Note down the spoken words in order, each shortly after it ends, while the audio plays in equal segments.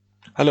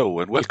Hello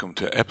and welcome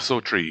to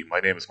episode 3.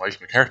 My name is Michael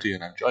McCarthy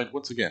and I'm joined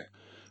once again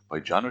by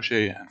John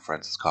O'Shea and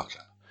Francis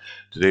Coughlin.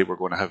 Today we're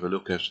going to have a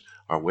look at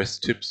our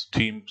West Tips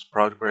team's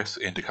progress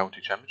in the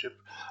county championship,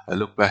 a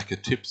look back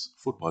at Tips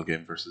football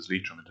game versus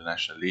Leitrim in the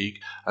National League,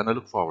 and I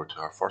look forward to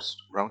our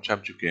first round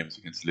championship games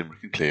against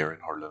Limerick and Clare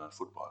in hurling and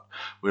football.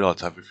 We'll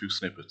also have a few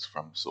snippets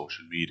from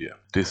social media.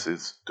 This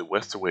is the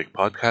West Awake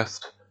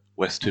podcast,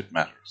 West Tip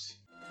Matters.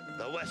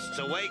 The West's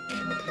awake.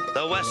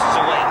 The West's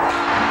awake.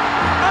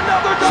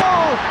 Another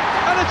goal!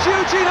 And it's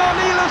Eugene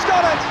O'Neill who's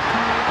got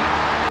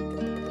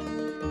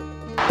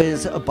it!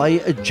 Is by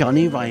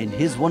Johnny Ryan.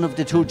 He's one of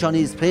the two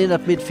Johnnies playing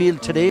at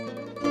midfield today.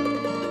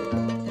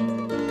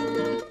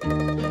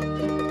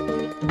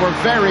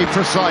 We're very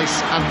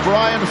precise, and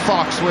Brian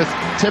Fox with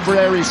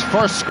Tipperary's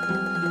first.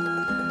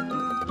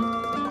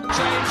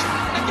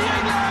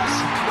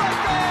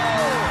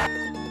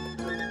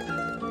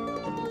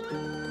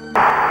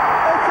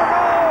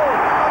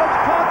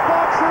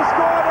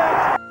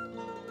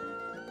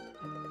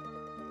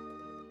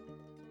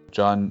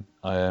 John,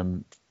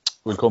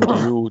 we'll come to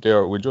you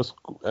there. We'll just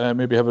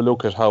maybe have a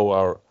look at how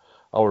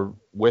our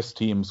West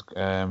teams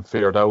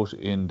fared out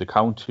in the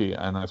county,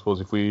 and I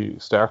suppose if we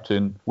start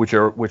in with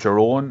your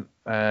own,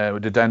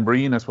 the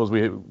Dan, I suppose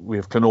we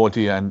have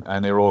Clonoulty and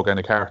Éireoga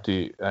and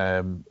Carty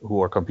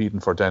who are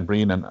competing for Dan,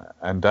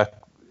 and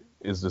that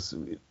is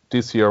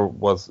this year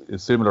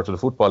is similar to the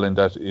football in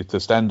that it's a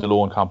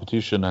standalone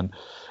competition, and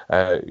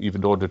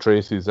even though the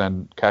Tracys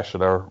and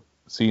Cashel are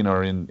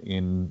senior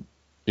in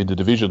the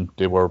division,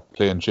 they were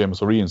playing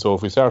Seamus O'Reen. So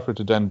if we start with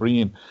the Dan,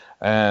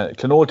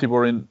 Clonoulty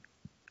were in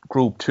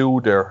Group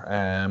 2 there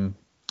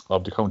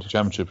of the county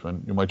championship,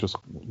 and you might just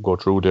go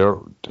through there.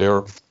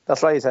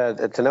 That's right.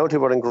 Clonoulty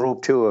were in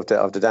Group 2 of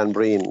the Dan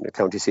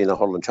County Senior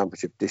Hurling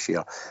Championship this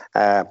year.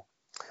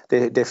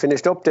 They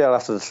finished up there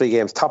after the 3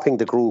 games, topping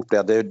the group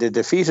there. They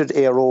defeated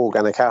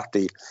Éireoga and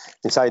Carty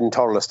inside in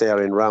Thurles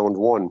there in round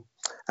 1.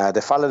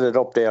 They followed it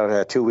up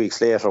there 2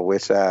 weeks later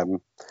with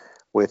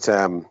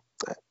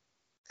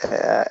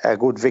a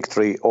good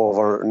victory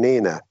over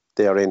Nina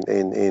there in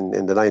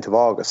the 9th of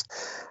August.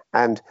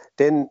 And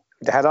then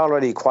they had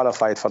already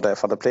qualified for the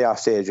playoff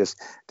stages.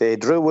 They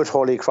drew with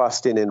Holy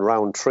Cross in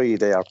round 3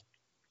 there.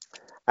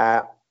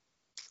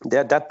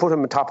 That put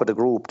them on top of the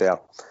group there.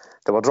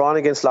 They were drawn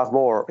against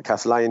Loughmore,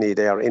 Castleiney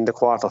there in the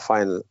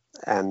quarter-final,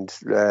 and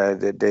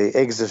they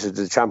exited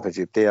the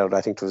championship there.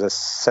 I think it was a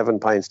 7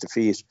 points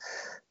defeat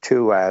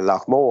to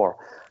Loughmore.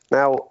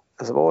 Now,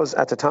 I suppose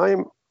at the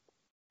time,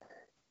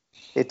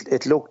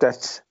 it looked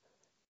that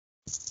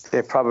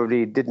they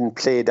probably didn't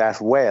play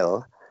that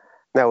well.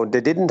 Now,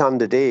 they didn't on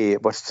the day,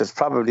 but it's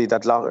probably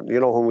that,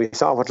 when we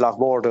saw what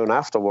Loughmore doing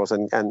afterwards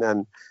and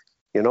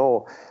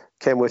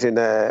came within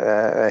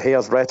a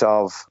hair's breadth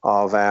of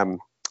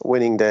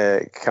winning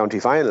the county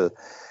final.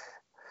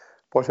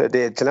 But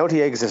Clonoulty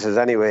exited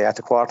anyway at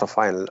the quarter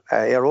final.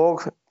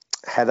 Éireoga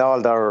had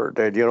all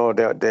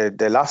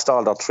they lost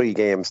all their 3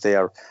 games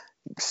there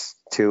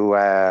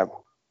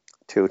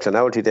to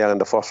Clonoulty there in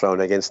the first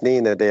round against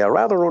Nina there.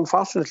 Rather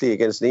unfortunately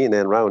against Nina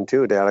in round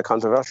 2 there, a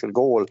controversial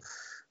goal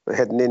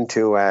heading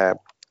into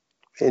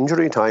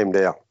injury time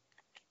there.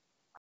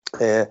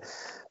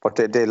 But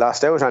they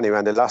lost out anyway,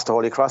 and they lost to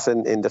Holy Cross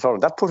in the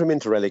third. That put them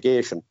into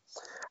relegation.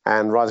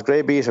 And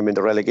Roscrea beat them in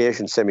the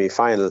relegation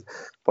semi-final.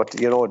 But,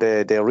 they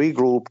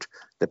regrouped.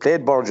 They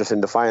played Burgess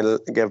in the final,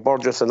 gave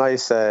Burgess a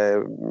nice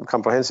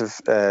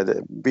comprehensive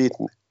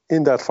beating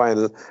in that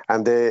final,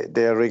 and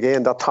they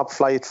regained their top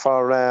flight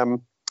for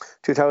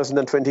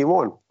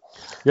 2021.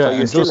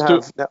 Yeah, so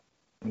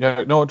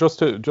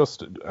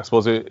just I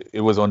suppose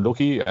it was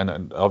unlucky,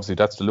 and obviously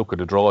that's the look of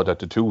the draw that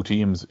the 2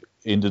 teams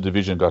in the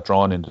division got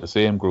drawn into the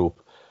same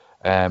group,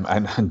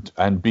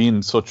 and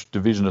being such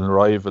divisional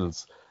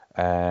rivals,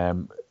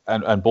 and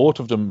both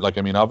of them,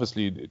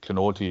 obviously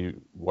Clonoulty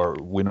were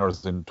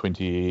winners in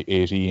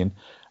 2018,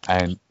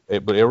 but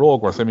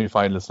Éireoga were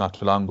semi-finalists not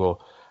too long ago.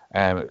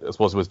 I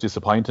suppose it was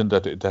disappointing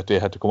that they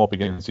had to come up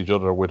against each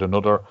other with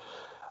another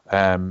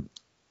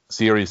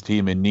series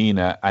team in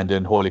Nina, and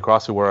then Holy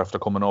Cross, who were after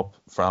coming up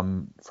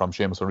from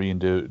Seamus O'Reen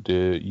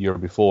the year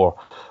before.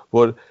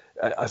 But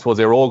I suppose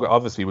Éireoga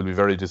obviously will be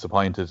very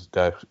disappointed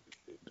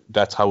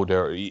that's how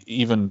they're,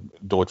 even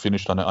though it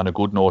finished on a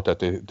good note that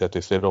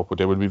they set up, but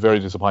they will be very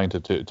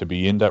disappointed to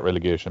be in that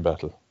relegation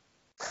battle.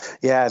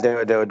 Yeah, they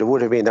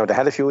would have been. Now, they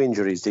had a few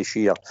injuries this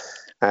year,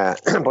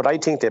 but I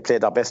think they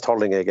played their best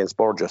hurling against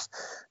Burgess.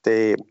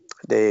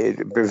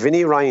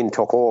 Vinnie Ryan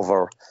took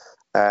over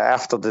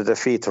after the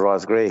defeat to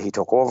Roscrea. He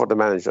took over the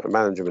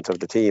management of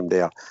the team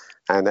there,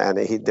 and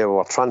they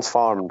were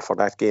transformed for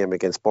that game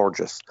against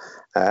Burgess.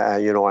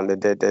 And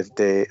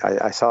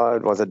I saw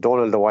it was a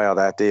Donald Dwyer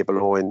that day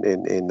below in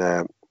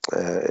that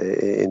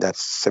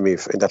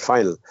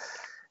final.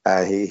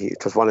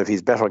 It was one of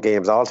his better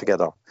games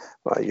altogether.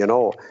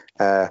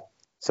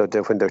 So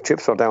when the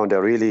chips were down, they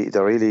really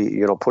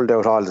pulled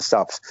out all the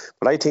stops.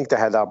 But I think they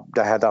had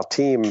our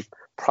team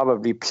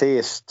probably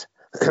placed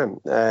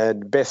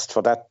best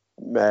for that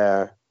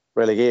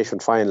relegation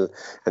final,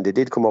 and they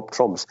did come up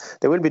trumps.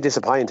 They will be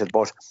disappointed,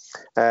 but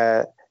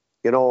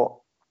you know,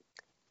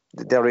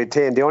 they're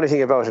retained. The only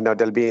thing about it now,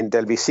 they'll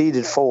be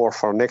seeded 4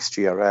 for next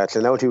year.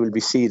 Clonouty will be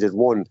seeded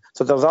 1.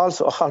 So there's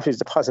also always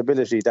the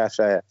possibility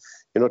that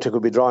they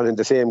could be drawn in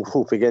the same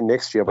group again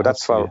next year. But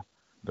that's for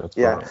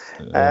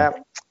that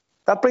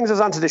brings us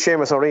on to the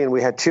Seamus O'Reen.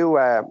 We had 2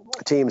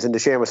 teams in the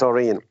Seamus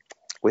O'Reen.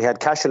 We had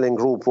Cashel in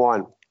Group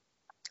 1.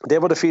 They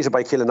were defeated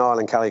by Killinall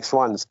and Carrick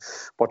Swans,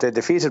 but they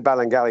defeated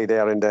Ballingarry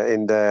there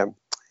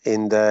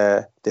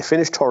they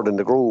finished third in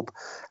the group,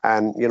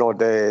 and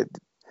that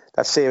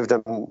saved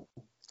them.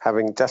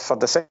 Having just for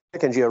the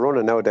second year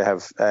running now, they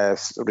have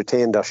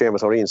retained their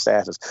Seamus O'Reen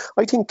status.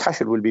 I think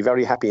Cashel will be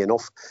very happy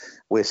enough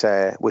with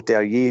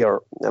their year,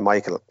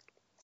 Michael,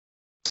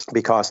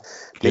 because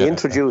they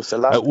introduced a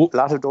lot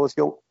of those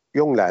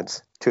young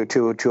lads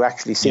to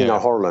actually senior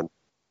hurling.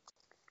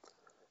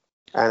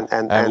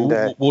 And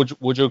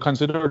would you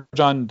consider,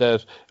 John,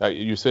 that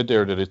you said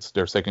there that it's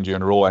their second year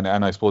in a row, and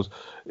I suppose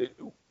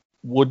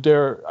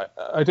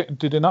did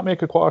they not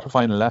make a quarter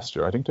final last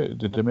year? I think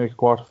did they make a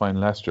quarter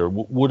final last year?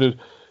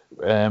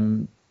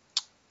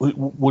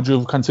 Would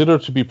you consider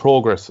it to be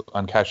progress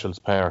on Cashel's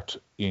part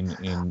in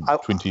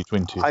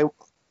 2020?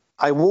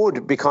 I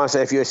would, because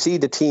if you see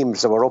the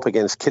teams that were up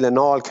against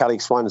Killinall,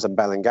 Carrick Swans and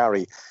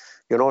Ballingarry,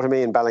 you know what I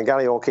mean?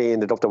 Ballingarry,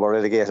 ended up they were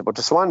relegated, but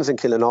the Swans and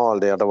Killinall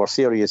there were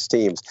serious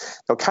teams.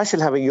 Now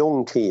Cashel have a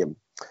young team,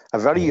 a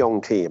very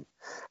young team,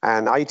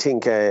 and I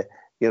think they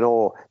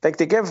done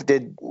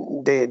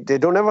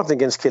everything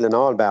against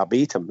Killinall, bar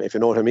beat them, if you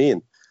know what I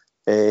mean.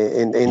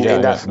 In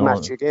that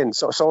match again.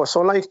 So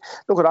like,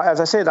 look,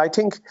 as I said, I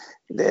think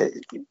I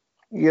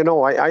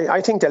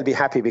think they'll be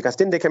happy, because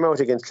then they came out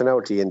against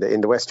Clonouty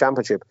in the West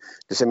Championship,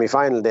 the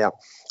semi-final there,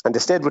 and they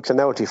stayed with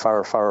Clonouty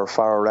for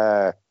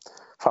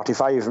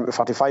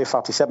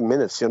 47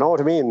 minutes. You know what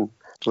I mean?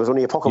 There was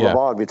only a puck of a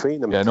ball between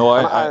them. Yeah, no,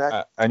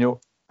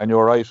 and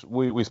you're right.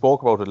 We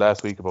spoke about it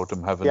last week about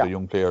them having the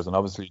young players, and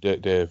obviously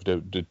they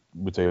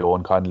would say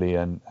Owen Connolly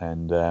and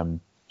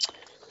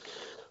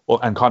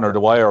Conor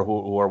Dwyer,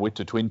 who are with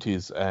the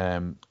 20s,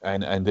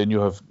 and then you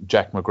have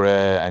Jack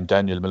McGrath and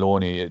Daniel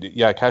Maloney.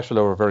 Yeah, Cashel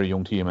are a very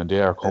young team, and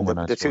they are coming.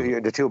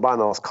 The two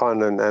Banos,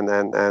 Con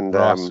and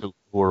Ross,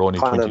 who are only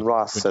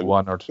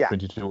 21 or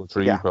 22 or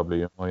 3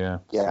 probably. Oh yeah.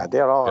 Yeah,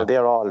 they're all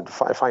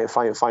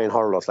fine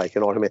hurlers, like,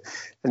 you know what I mean.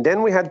 And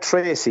then we had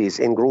Tracy's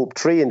in Group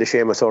 3 in the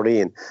Seamus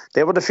O'Reen.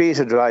 They were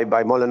defeated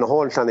by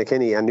Mullinahone,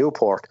 Clonakilty and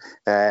Newport,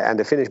 and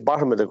they finished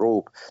bottom of the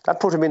group. That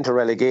put them into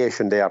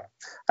relegation there.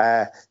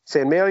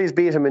 St Mary's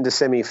beat him in the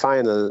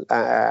semi-final,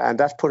 and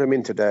that put him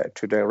into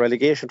the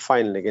relegation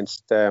final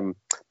against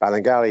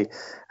Ballingarry.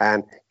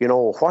 And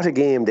what a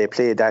game they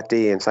played that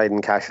day inside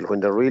in Cashel,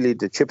 when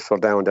the chips were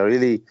down. They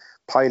really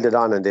piled it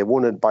on, and they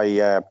won it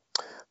by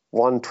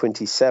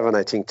 127,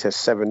 I think, to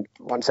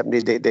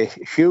 170. They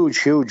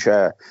huge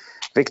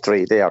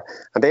victory there,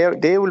 and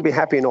they will be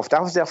happy enough.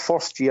 That was their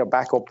first year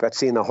back up at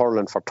senior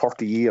hurling for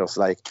 30 years,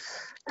 like.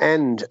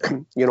 And,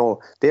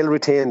 they'll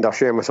retain their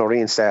Seamus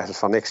O'Reen status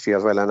for next year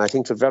as well. And I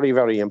think it's very,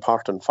 very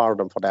important for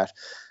them for that.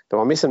 They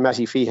were missing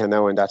Matty Feehan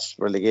now in that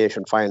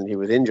relegation final. He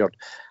was injured.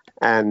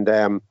 And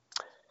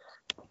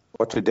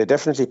but they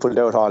definitely pulled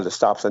out all the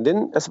stops. And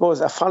then, I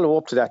suppose, a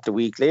follow-up to that the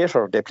week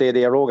later, they played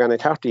the Arogan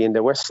and Carty in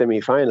the West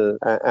semi-final.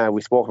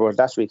 We spoke about it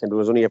last week, and there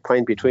was only a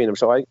point between them.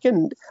 So,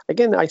 again,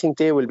 I think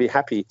they will be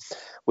happy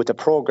with the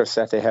progress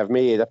that they have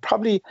made.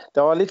 Probably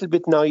they were a little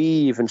bit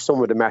naive in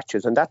some of the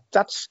matches, and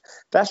that's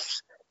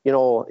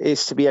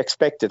is to be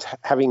expected,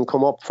 having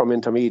come up from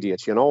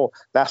intermediate,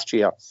 last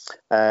year.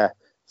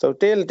 So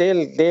they'll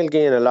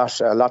gain a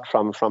lot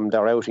from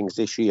their outings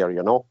this year,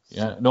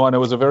 Yeah, no, and it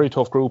was a very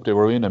tough group they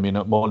were in. I mean,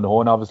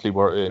 Mullinahone obviously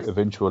were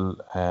eventual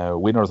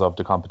winners of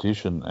the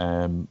competition,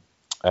 and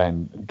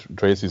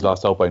Tracy's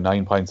lost out by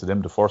 9 points to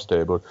them the first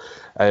day. But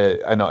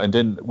and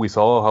then we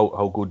saw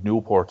how good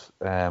Newport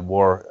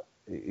were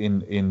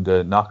in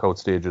the knockout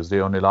stages.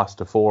 They only lost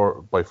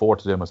by 4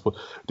 to them. I suppose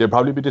they'll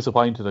probably be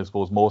disappointed, I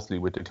suppose, mostly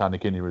with the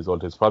Clonakilty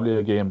result. It's probably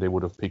a game they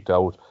would have picked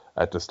out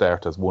at the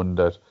start as one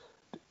that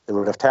they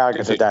would have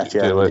targeted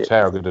They would have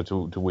targeted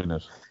to win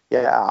it.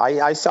 Yeah,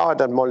 I saw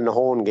that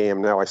Mullinahone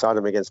game now. I saw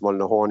them against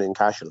Mullinahone in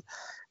Cashel,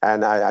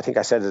 and I think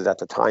I said it at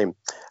the time.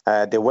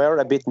 They were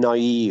a bit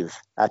naive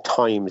at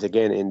times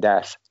again in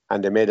that,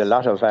 and they made a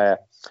lot of, I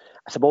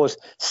suppose,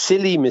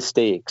 silly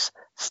mistakes.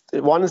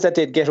 Ones that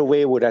they'd get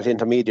away with at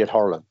intermediate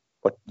hurling,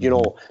 but they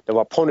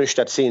were punished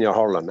at senior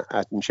hurling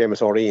in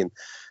Seamus O'Reen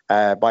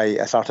by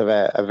a sort of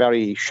a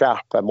very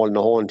sharp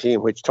Mullinahone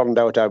team, which turned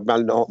out that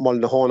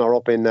Mullinahone are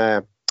up in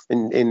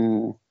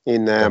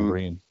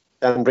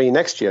Dunbreen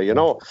next year.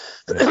 So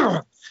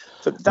the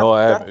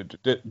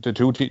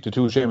two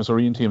Seamus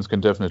O'Reen teams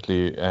can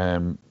definitely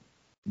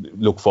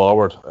look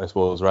forward, I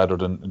suppose, rather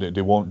than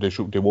they won't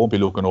be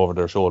looking over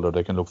their shoulder.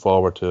 They can look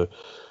forward to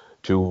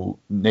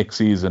next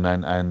season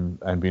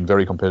and being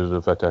very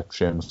competitive at that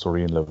Seamus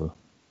O'Reen level.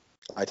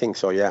 I think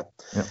so, yeah.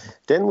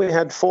 Then we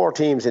had 4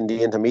 teams in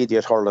the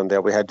intermediate hurling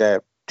there. We had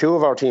 2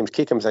 of our teams,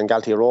 Kickham's and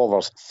Galtee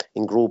Rovers,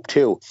 in Group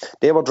 2.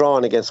 They were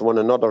drawn against one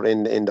another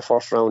in the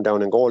first round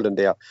down in Golden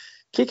there.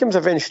 Keekham's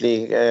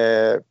eventually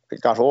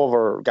got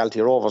over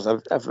Galtee Rovers, a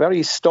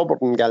very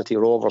stubborn Galtee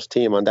Rovers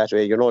team on that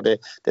way.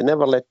 They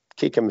never let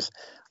Keekham's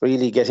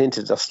really get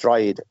into the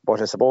stride.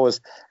 But I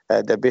suppose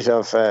the bit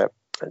of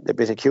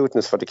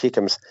cuteness for the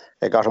Keekham's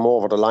got them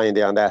over the line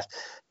there on that.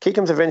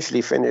 Keekham's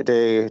eventually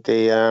they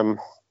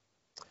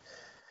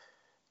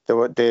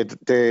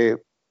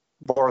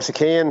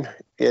Borrisokane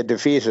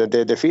defeated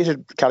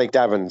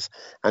Carrickdavins,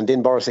 and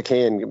then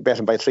Borrisokane beat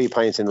them by 3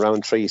 points in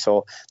round 3,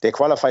 so they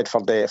qualified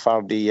for the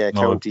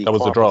county. That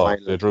was a draw.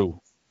 They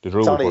drew.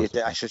 Sorry,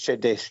 I should say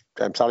they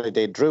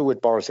drew with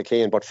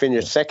Borrisokane, but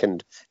finished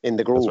second in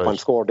the group on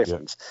score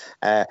difference.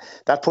 Yeah.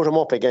 That put them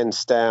up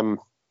against Ballybacon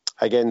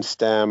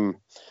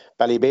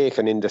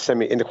in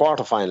the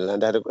quarter final,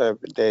 and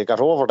they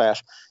got over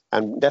that,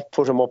 and that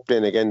put them up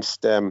then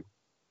against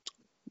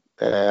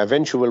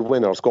eventual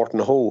winners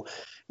Gorton Ho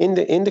in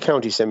the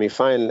county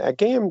semi-final. A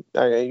game,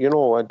 I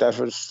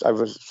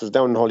was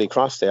down in Holy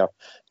Cross there,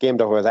 game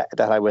that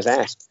I was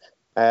at.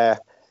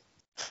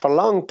 For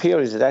long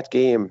periods of that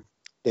game,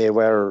 they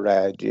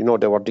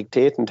were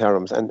dictating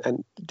terms,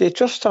 and they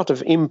just sort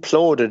of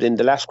imploded in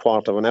the last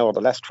quarter of an hour, the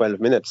last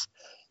 12 minutes,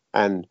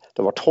 and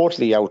they were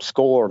totally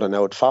outscored and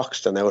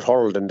outfoxed and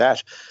outhurled and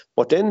that.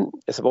 But then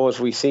I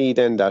suppose we see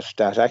then that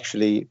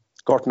actually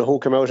Gorton Ho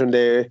came out and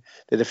they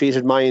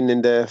defeated mine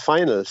in the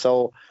final.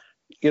 So,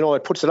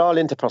 it puts it all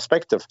into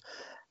perspective.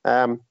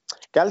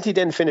 Galtee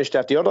then finished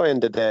at the other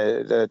end of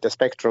the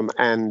spectrum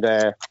and,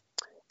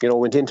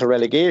 went into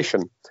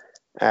relegation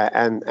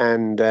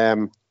and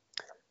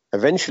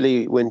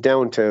eventually went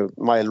down to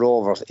Mile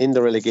Rovers in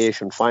the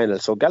relegation final.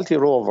 So Galtee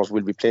Rovers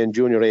will be playing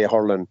Junior A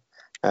hurling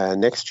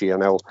next year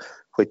now,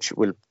 which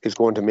is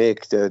going to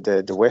make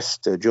the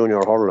West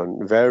Junior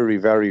hurling very,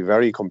 very,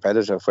 very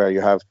competitive, where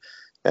you have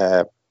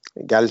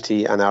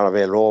Galtee and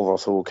Arravale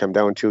Rovers, who came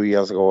down 2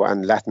 years ago,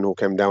 and Latin, who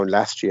came down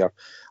last year,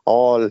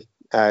 all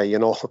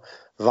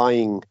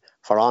vying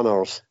for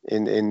honours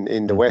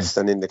in the West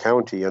and in the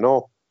county.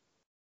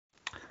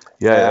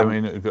 Yeah, I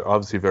mean,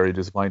 obviously a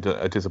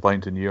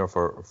disappointing year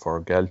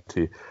for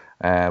Galtee,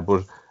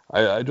 but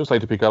I'd just like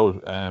to pick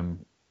out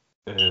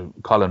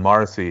Colin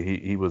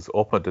Morrissey. He was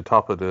up at the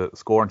top of the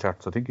scoring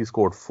charts. I think he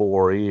scored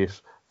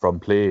 4-8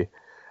 from play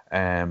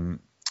in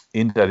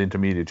that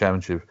intermediate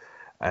championship.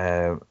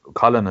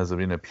 Colin has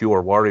been a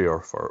pure warrior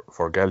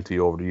for Galtee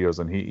over the years,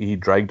 and he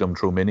dragged them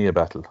through many a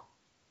battle.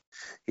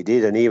 He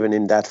did, and even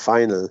in that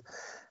final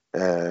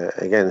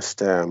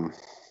against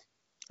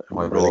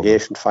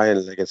relegation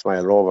final against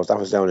Mile Rovers, that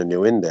was down in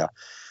New Inn there.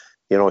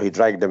 He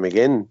dragged them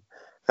again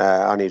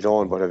on his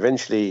own, but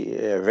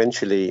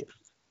eventually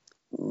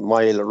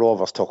Mile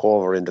Rovers took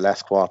over in the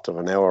last quarter of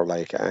an hour,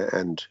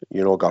 and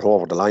got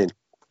over the line.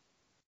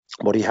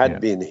 But he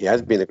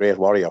has been a great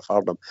warrior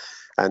for them,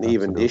 and absolutely.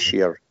 Even this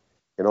year.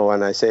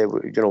 And I say,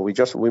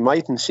 we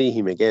mightn't see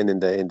him again in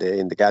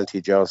the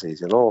Galtee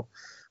jerseys,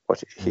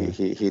 but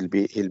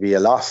he'll be a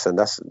loss, and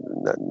that's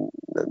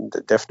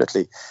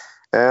definitely.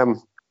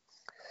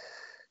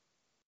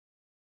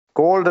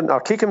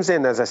 Keekham's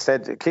in, as I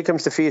said.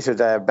 Keekham's defeated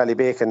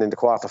Ballybacon in the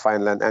quarter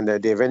final, and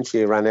they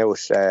eventually ran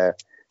out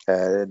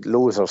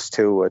losers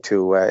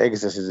to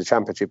exit the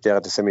championship there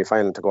at the semi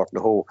final to Gorton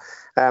Ho.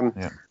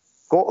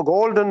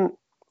 Golden,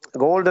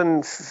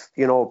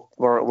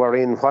 were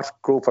in what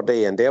group are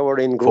they? And they were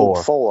in group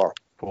four.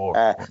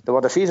 They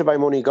were defeated by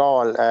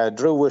Moneygall.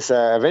 Drew was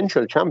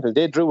eventual champion.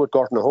 They drew with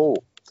Gorton Ho,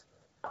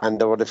 and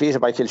they were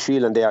defeated by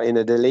Kilsheelan there in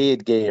a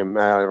delayed game,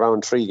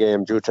 round 3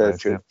 game due to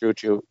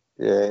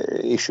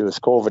issues,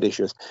 COVID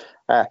issues.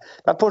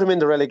 That put them in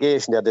the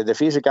relegation there. They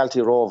defeated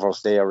Galtee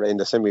Rovers there in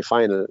the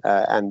semi-final,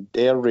 and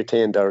they'll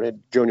retain their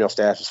junior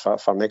status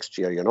for next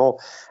year.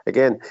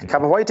 Again,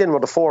 Cappawhite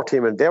were the 4th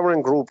team, and they were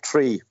in group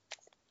 3.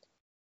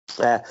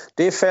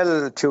 They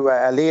fell to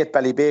a late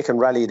Ballybacon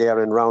rally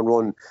there in round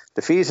 1,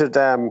 defeated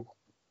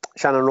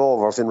Shannon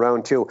Rovers in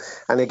round 2,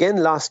 and again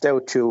lost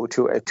out to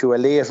a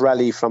late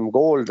rally from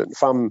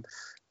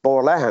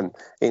Borlahan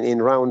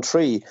in round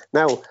 3.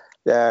 Now,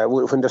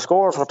 when the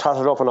scores were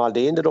totted up and all,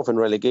 they ended up in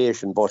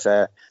relegation, but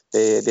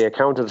they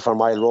accounted for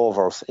Mile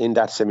Rovers in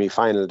that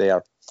semi-final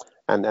there,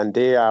 and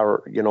they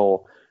are,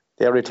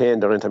 they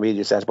retained their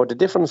intermediate status. But the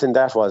difference in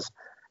that was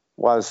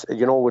with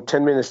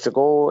 10 minutes to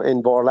go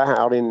in Borlahan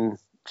or in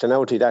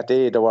Clonoulty that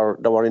day, they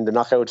were in the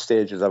knockout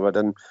stages of it,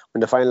 and when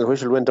the final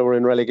whistle went, they were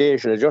in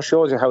relegation. It just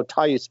shows you how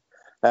tight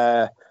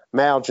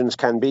margins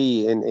can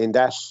be in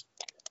that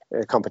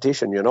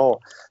competition, I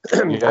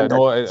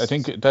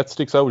think that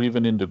sticks out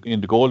even in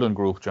the Golden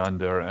group, John.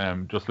 There,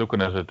 just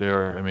looking at it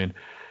there, I mean,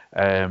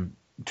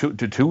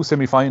 the two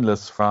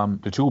semi-finalists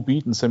the two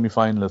beaten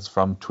semi-finalists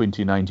from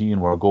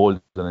 2019 were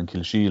Golden and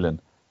Kilsheelan,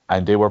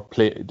 and they were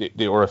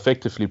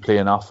effectively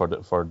playing off for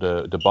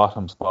the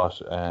bottom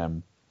spot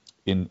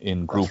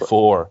in Group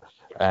 4.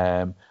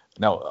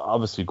 Now,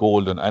 obviously,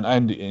 Golden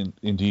and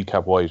indeed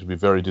Cappawhite would be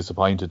very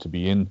disappointed to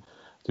be in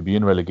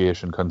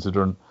relegation,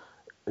 considering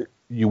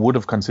you would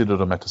have considered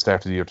them at the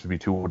start of the year to be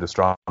two of the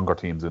stronger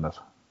teams in it.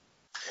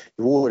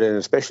 You would, and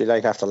especially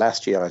like after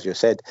last year, as you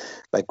said,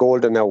 like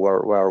Golden now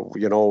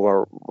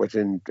were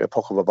within a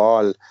puck of a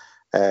ball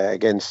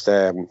against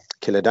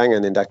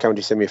Killadangan in that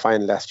county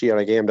semi-final last year,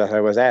 a game that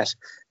I was at.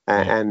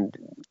 And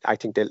I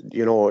think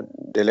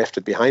they left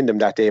it behind them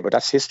that day, but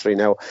that's history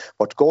now.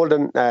 But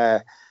Golden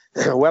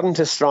weren't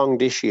as strong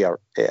this year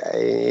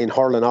in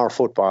hurling or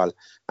football,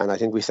 and I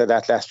think we said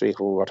that last week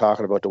when we were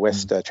talking about the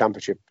West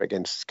Championship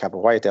against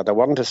Capawhite. They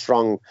weren't as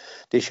strong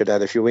this year. They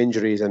had a few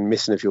injuries and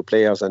missing a few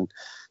players, and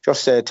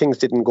just things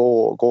didn't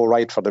go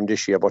right for them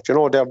this year. But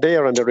they're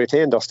there and they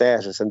retained their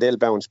status, and they'll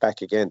bounce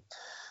back again.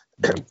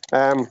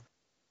 I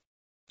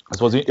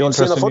suppose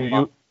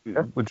interestingly,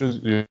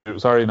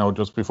 sorry, now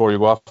just before you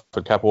go off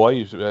at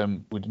Capawhite,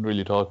 we didn't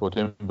really talk about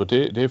them, but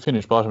they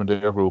finished bottom of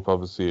their group,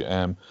 obviously.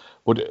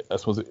 But I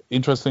suppose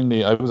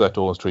interestingly, I was at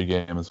those 3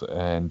 games,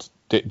 and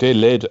they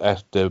led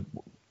at the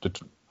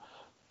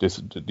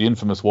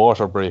infamous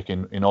water break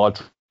in all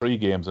 3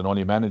 games, and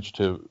only managed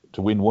to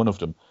win one of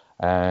them.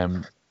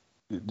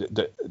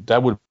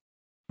 That would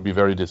be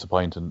very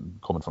disappointing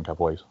coming from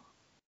Capawhite.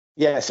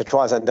 Yes, it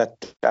was, and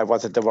that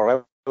was it. They were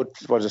out.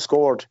 Was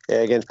scored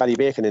against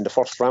Ballybacon in the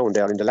first round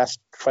there in the last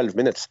 12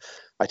 minutes.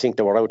 I think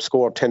they were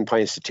outscored 10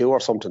 points to 2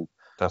 or something.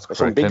 That's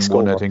correct.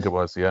 10-1, I think it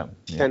was, yeah.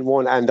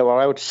 10-1, and they were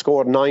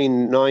outscored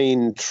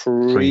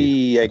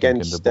 9-3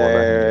 against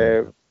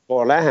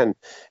Borlahan,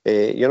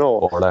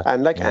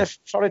 and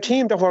for a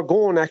team that were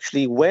going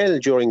actually well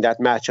during that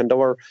match, and they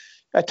were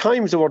at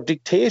times they were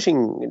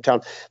dictating in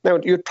town. Now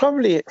you'd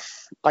probably,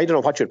 I don't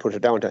know what you'd put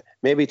it down to.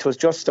 Maybe it was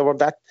just they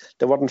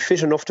weren't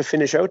fit enough to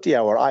finish out the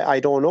hour. I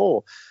don't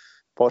know.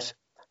 But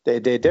they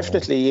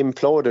definitely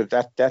imploded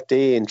that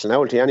day in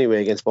Clonalty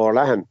anyway against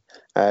Borlahan,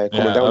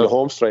 coming down the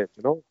home straight,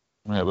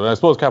 Yeah, but I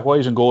suppose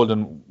Capawhite and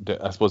Golden,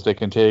 I suppose they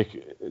can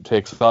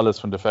take solace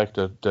from the fact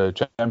that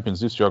the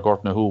champions this year,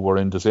 Gortnahu, were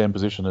in the same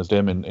position as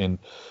them in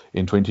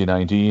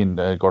 2019.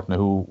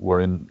 Gortnahu were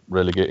in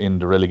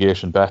the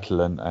relegation battle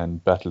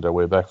and battled their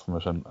way back from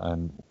it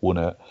and won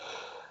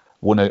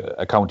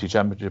a county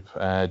championship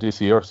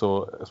this year.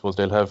 So I suppose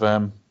they'll have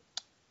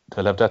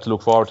that to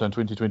look forward to in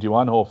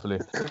 2021, hopefully.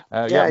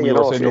 You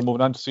were saying you're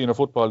moving on to senior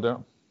football there.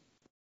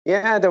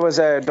 Yeah, there was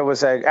a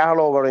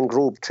Arlo were in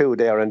Group 2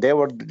 there, and they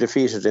were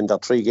defeated in their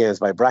 3 games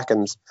by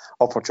Brackens,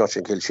 Upperchurch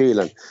and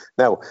Kilsheelan.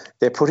 Now,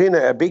 they put in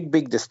a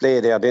big display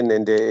there then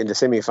in the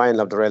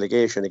semi-final of the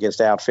relegation against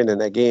Ardfinnan,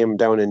 a game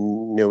down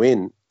in New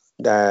Inn.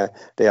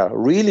 They are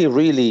really,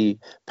 really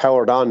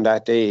powered on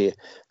that day.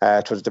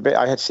 It was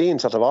I had seen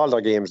sort of all their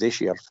games this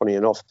year, funny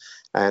enough,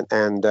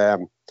 and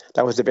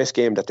that was the best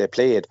game that they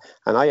played.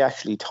 And I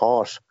actually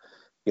thought,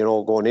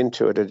 going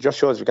into it just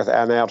shows because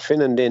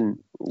Ardfinnan then,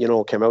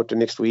 came out the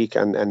next week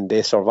and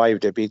they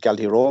survived. They beat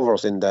Galtee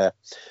Rovers in that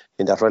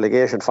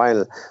relegation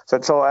final.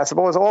 So I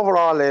suppose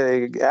overall,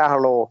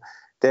 Arlo,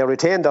 they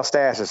retained their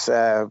status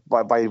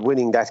by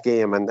winning that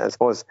game, and I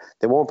suppose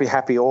they won't be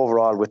happy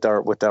overall with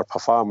their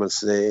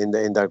performance in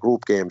their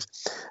group games.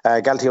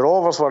 Galtee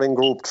Rovers were in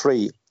Group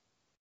 3.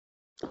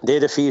 They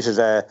defeated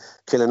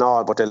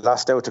Killinall, but they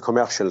lost out to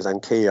Commercials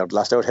and Caird,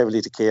 lost out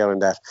heavily to Caird in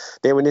that.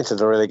 They went into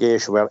the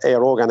relegation where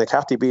Éire and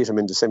Carty beat them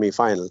in the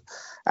semi-final,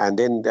 and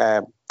then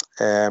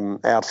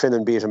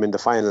Ardfinnan beat them in the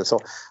final.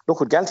 So look,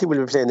 Galtee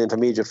will be playing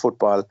intermediate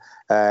football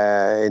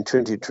in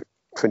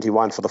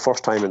 2021 for the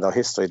first time in their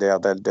history.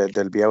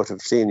 They'll be out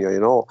of senior,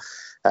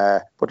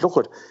 but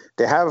look,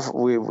 they have.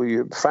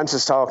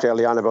 Francis talked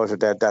early on about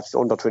it, that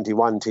under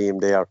 21 team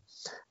there.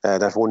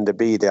 That won the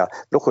B there.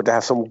 Look, they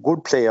have some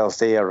good players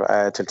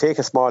there to take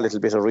a small little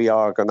bit of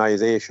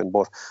reorganisation,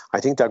 but I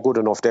think they're good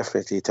enough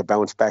definitely to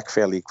bounce back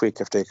fairly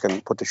quick if they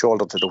can put the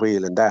shoulder to the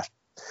wheel in that.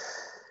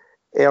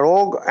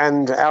 Éire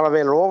and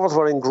Arravale Rovers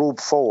were in Group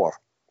 4.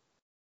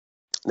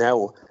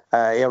 Now,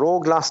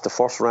 Éire lost the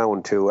first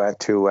round to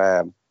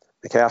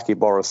McCarthy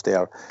Boris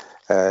there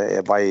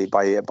by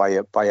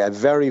a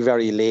very,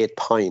 very late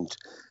point.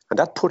 And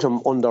that put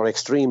him under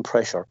extreme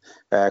pressure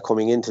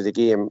coming into the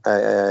game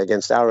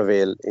against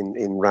Arravale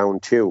in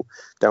round 2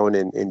 down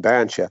in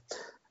Barnshire.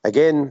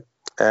 Again,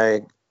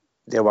 they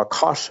were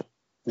caught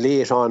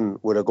late on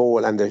with a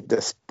goal, and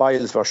the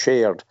spoils were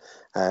shared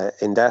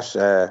in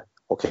that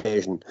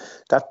occasion.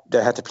 That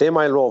they had to play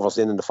Mile Rovers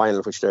in the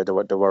final, which they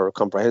were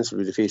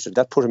comprehensively defeated.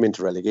 That put them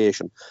into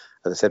relegation,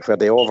 as I said, where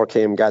they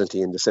overcame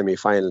Galtee in the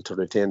semi-final to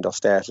retain their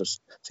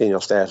senior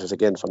status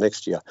again for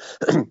next year.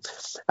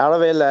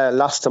 Arravale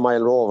lost to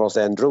Mile Rovers,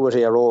 then drew at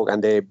Éire,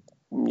 and they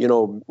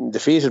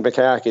defeated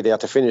McCarthy. They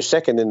had to finish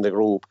second in the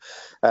group.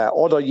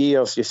 Other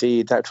years, you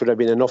see, that would have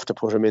been enough to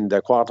put them in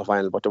the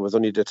quarter-final, but there was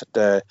only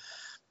the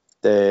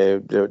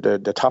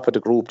top of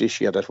the group this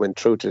year that went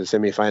through to the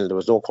semi-final. There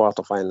was no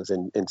quarter-finals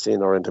in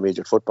senior or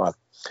intermediate football.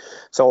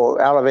 So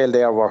Arravale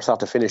there were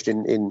sort of finished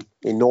in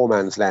no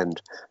man's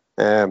land.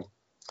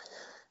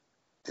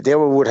 They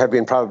would have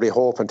been probably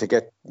hoping to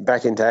get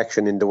back into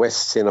action in the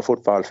West senior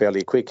football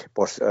fairly quick,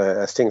 but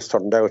as things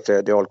turned out,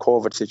 the old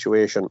COVID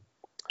situation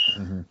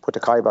put the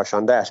kibosh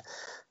on that.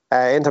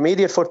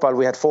 Intermediate football,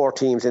 we had 4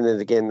 teams in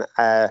it again.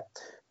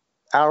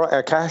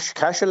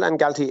 Cashel and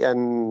Galtee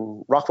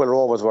and Rockwell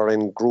Rovers were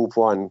in Group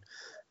 1.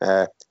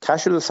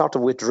 Cashel sort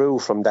of withdrew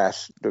from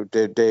that.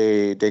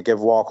 They gave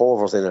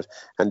walkovers in it,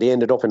 and they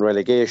ended up in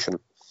relegation.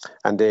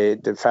 And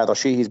the Father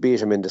Sheehy's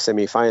beat him in the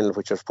semi-final,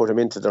 which has put him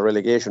into the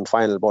relegation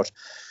final. But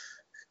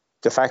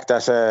the fact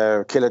that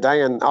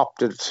Kildagan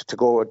opted to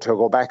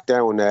go back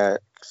down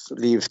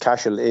leaves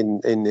Cashel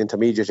in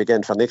intermediate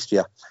again for next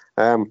year.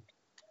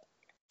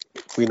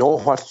 We know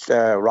what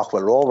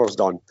Rockwell Rovers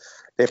done.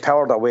 They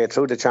powered their way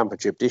through the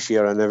championship this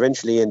year and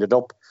eventually ended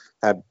up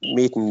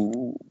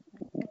meeting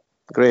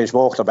Grange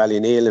Mochler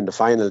Ballyneal in the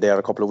final there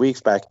a couple of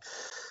weeks back.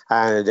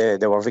 And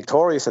they were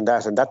victorious in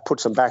that, and that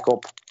puts them back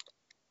up.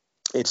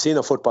 It's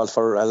senior football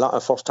for a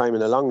first time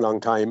in a long, long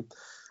time.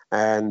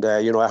 And,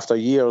 after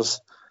years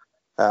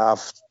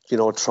of,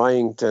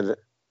 trying to...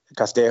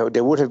 Because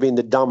they would have been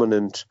the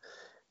dominant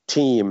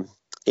team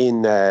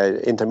in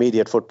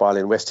intermediate football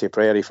in West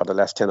Tipperary for the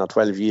last 10 or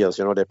 12 years.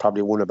 They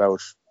probably won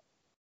about,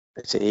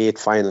 let's say, 8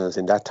 finals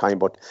in that time,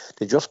 but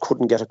they just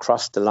couldn't get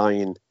across the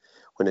line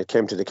when it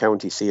came to the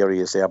county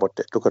series there. But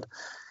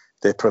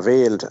they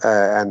prevailed,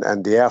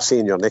 and they are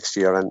senior next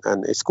year,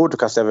 and it's good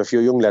because they have a few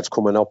young lads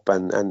coming up,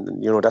 and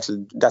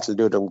that'll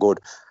do them good.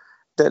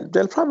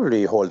 They'll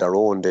probably hold their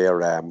own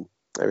there,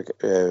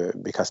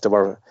 because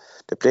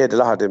they played a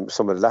lot of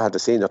the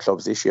senior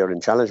clubs this year in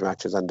challenge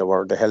matches, and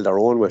they held their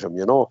own with them,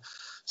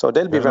 So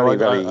they'll be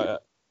very.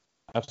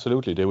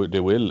 Absolutely, they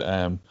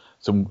will.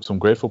 Some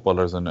great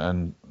footballers,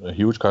 and a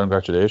huge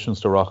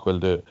congratulations to Rockwell.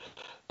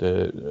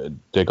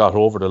 They got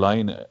over the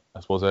line. I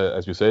suppose,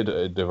 as you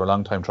said, they were a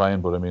long time trying,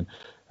 but I mean,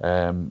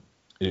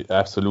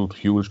 absolute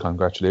huge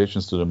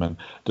congratulations to them, and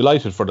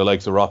delighted for the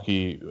likes of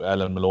Rocky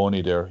Alan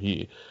Maloney there.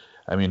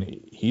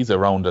 He's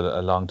around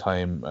a long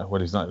time. Well,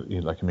 he's not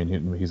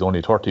he's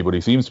only 30, but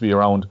he seems to be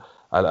around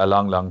a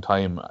long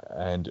time,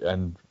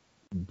 and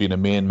being a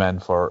main man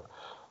for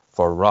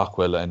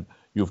Rockwell. And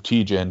you have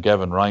TJ and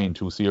Gavin Ryan,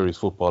 2 serious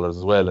footballers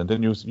as well, and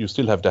then you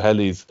still have the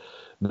Hellies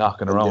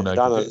knocking around,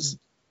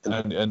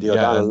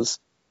 and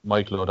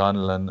Michael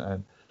O'Donnell,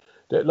 and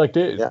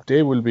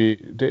they will be.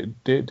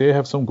 They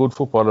have some good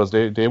footballers.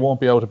 They won't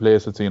be out of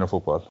place at senior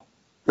football.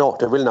 No,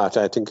 they will not.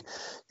 I think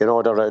they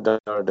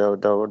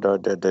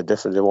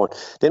definitely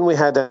won't. Then we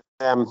had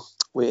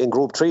in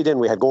Group 3. Then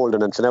we had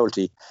Golden and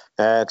Trinalty.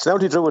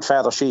 Trinalty drew with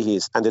Father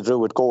Sheehy's, and they drew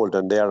with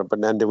Golden there. But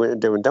then they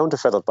went down to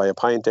Feather by a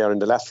point there in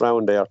the last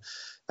round there.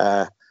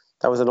 That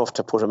was enough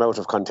to put them out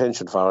of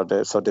contention so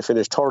they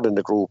finished third in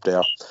the group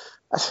there.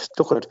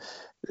 Look at.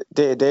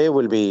 They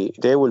will be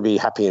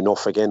happy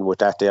enough again with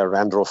that there.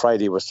 Andrew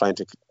Friday was trying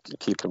to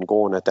keep them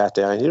going at that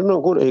there, and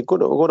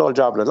good old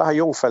job. A lot of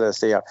young fellas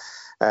there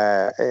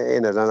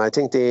in it, and I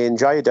think they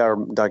enjoyed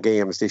their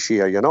games this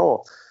year.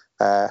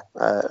 I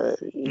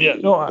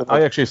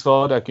actually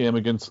saw that game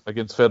against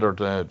Feathered,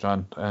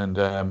 John, and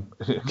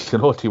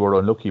Clonalty were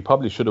unlucky.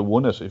 Probably should have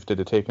won it if they'd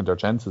have taken their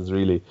chances,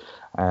 really.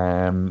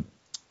 But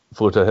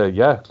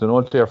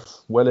Clonalty are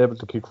well able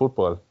to kick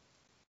football.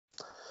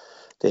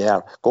 They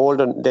are.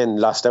 Golden then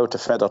lost out to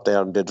Feather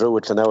there, and they drew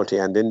with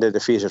Clonalty, and then they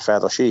defeated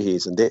Father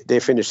Sheehy's, and they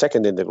finished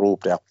second in the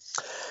group there.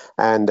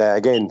 And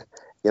again,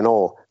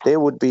 they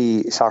would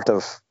be sort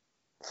of,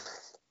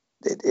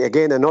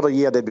 again, another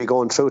year they'd be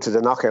going through to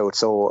the knockout.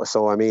 So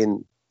I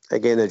mean,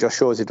 again, it just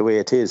shows you the way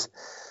it is.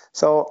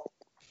 So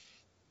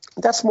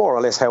that's more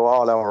or less how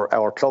all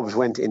our clubs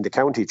went in the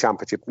county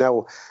championship.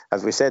 Now,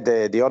 as we said,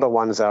 the other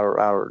ones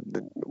are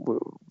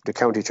the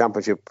county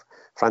championship.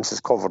 Francis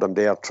covered them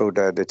there through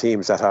the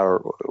teams that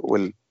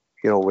we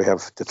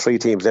have the 3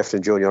 teams left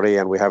in Junior A,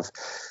 and we have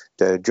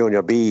the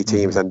Junior B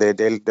teams, and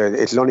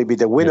it'll only be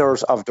the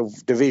winners of the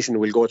division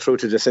will go through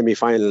to the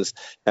semi-finals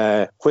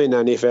when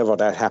and if ever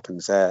that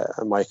happens.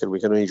 Michael, we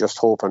can only just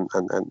hope and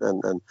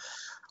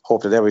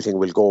hope that everything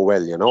will go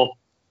well,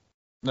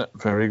 Yeah,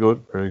 very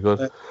good.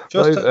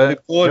 Just the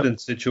Golden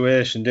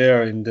situation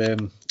there in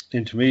the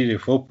intermediate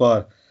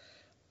football.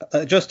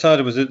 I just thought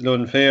it was a little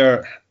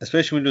unfair,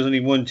 especially when there's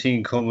only one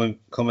team coming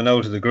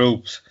out of the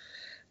groups,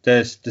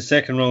 that the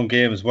second round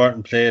games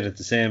weren't played at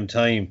the same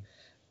time.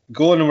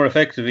 Golden were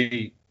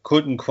effectively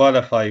couldn't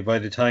qualify by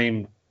the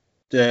time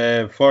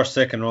the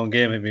second round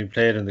game had been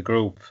played in the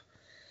group.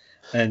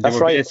 And they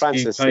were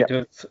basically trying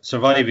to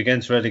survive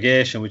against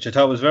relegation, which I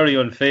thought was very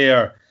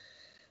unfair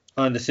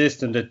on the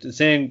system, that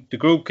saying the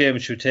group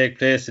games should take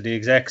place at the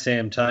exact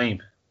same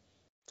time.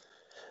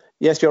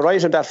 Yes, you're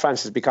right on that,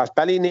 Francis, because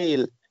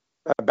Feather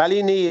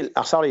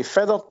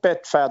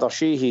bet Father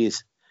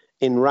Sheehy's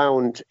in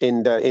round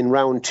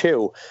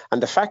 2,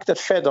 and the fact that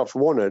Feather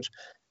won it,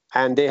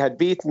 and they had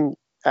beaten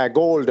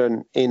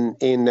Golden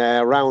in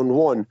round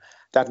 1,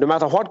 that no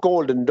matter what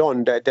Golden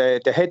done,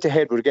 the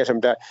head-to-head would get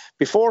them.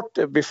 Before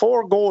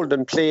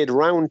Golden played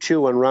round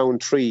 2 and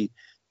round 3,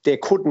 they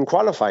couldn't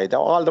qualify.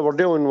 All they were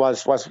doing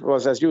was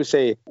as you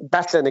say,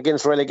 battling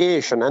against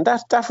relegation, and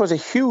that was a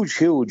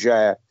huge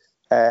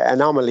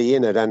anomaly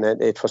in it, and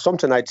it was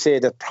something I'd say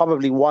that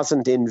probably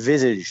wasn't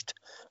envisaged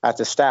at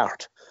the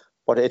start.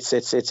 But it's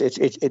a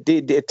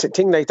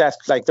thing like that.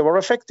 Like, they were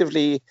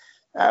effectively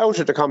out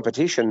of the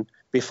competition,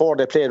 before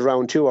they played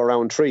round 2 or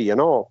round 3, you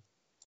know.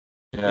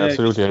 Yeah,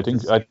 absolutely. I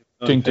think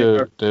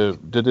the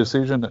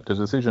decision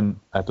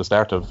at the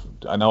start of,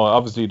 I know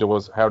obviously there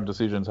was hard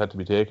decisions had to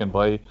be taken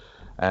by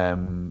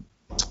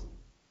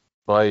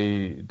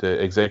the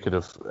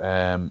executive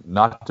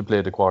not to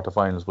play the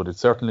quarterfinals, but it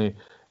certainly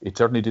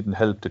didn't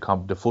help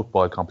the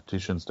football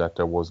competitions that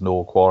there was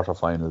no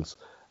quarterfinals,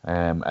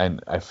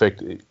 and in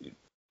fact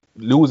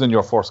losing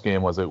your first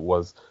game was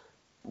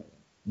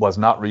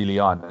not really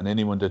on, and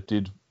anyone that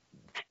did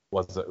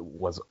was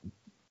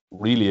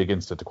really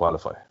against it to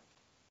qualify.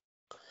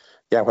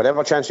 Yeah,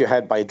 whatever chance you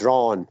had by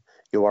drawing,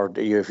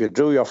 if you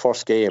drew your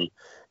first game,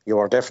 you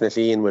were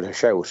definitely in with a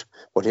shout.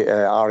 But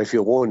or if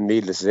you won,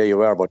 needless to say, you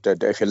were. But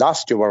if you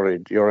lost, you're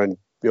in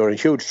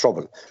huge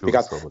trouble,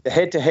 because the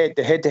head to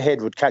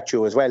head would catch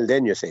you as well.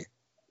 Then you see.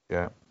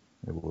 Yeah,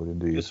 it would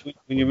indeed. Just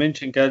when you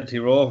mentioned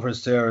Galtee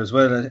Rovers there as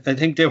well, I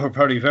think they were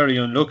probably very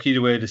unlucky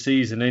the way the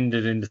season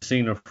ended in the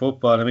senior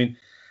football. I mean,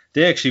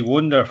 they actually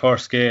won their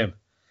first game,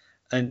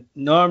 and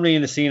normally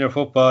in the senior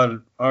football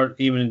or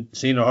even in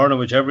senior hurling,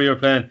 whichever you're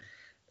playing,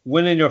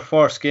 winning your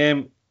first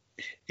game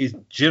is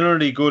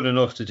generally good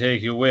enough to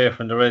take you away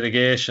from the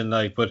relegation.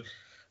 But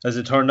as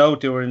it turned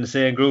out, they were in the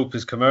same group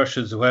as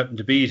Commercials, who happened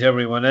to beat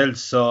everyone else.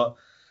 So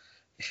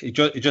it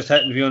just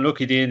happened to be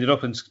unlucky. They ended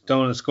up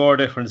down in score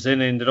difference,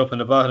 then ended up in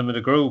the bottom of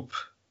the group.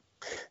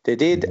 They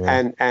did,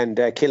 yeah. and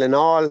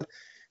Killinall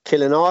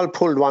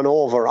pulled one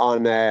over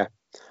on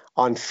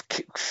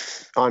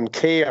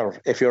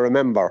Care, if you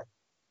remember,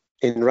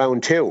 in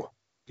round 2.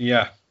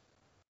 Yeah.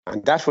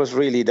 And that was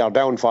really their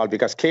downfall,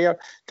 because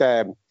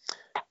Galtee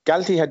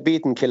had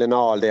beaten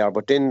Killinall there,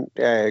 but then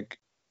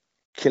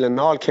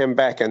Killinall came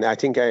back, and I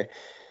think they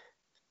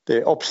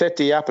upset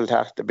the apple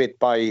tart a bit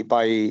by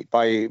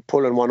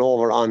pulling one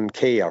over on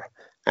Care,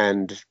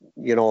 and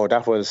you know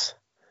that was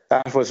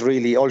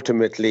really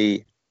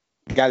ultimately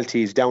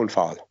Galtee's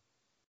downfall.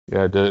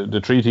 Yeah,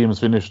 the 3 teams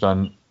finished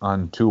on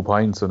 2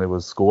 points, and it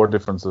was score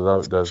differences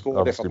that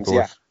obviously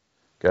put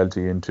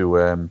Galtee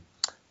into.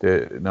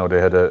 They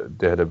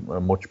had a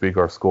much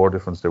bigger score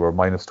difference. They were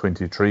minus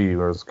 23,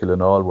 whereas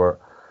Killinall were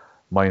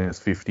minus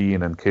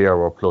 15, and Care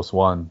were plus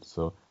 1.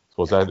 So I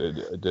suppose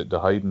that the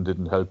hiding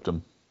didn't help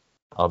them,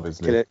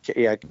 obviously.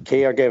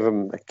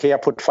 Care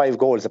put 5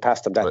 goals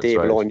past them that day,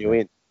 right, blowing you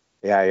in.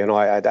 Yeah, you know,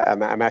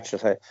 a match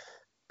that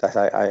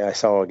I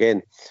saw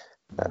again,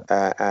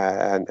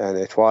 and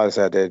it was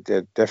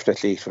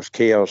definitely, it was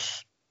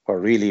Care's were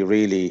really,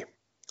 really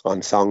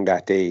unsung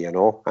that day, you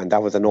know, and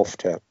that was enough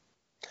to.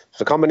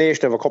 It's a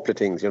combination of a couple of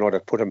things, you know,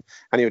 that put them.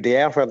 Anyway,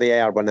 they are where they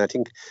are, but I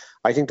think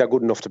they're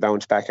good enough to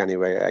bounce back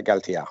anyway.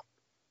 Galtee are.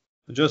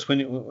 Just when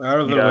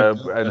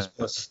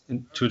was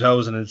in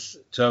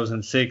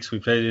 2006, we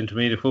played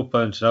intermediate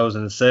football in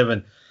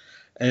 2007,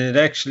 and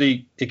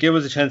it gave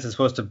us a chance, I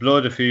suppose, to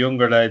blood a few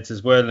younger lads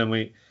as well, and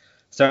we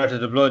started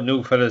to blood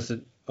new fellas,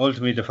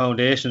 ultimately the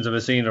foundations of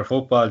a senior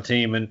football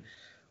team, and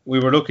we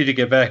were lucky to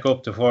get back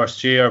up the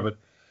first year. But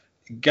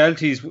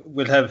Galtees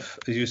will have,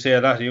 as you say,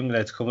 a lot of young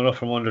lads coming up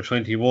from under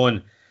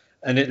 21,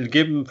 and it'll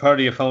give them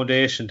probably a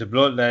foundation to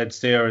blood lads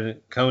there in the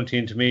County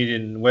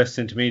Intermediate and West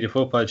Intermediate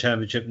Football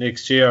Championship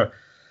next year,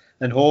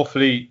 and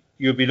hopefully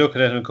you'll be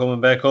looking at them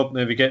coming back up,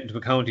 maybe getting to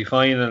a county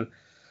final.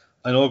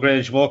 I know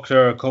Grange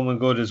Muckler are coming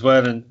good as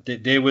well, and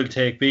they will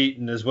take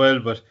beating as well,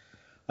 but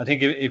I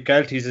think if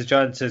Galtees, as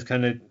John says,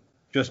 kind of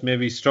just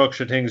maybe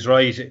structure things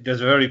right, there's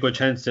a very good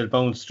chance they'll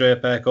bounce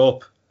straight back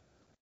up.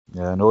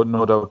 Yeah,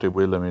 no doubt they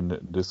will. I mean,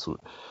 this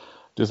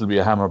will be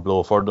a hammer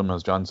blow for them,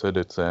 as John said.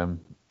 It's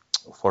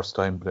first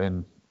time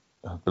playing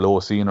below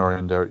a senior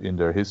in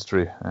their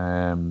history,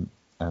 and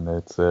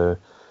it's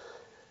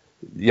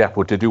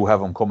but they do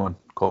have them coming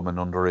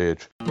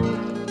underage.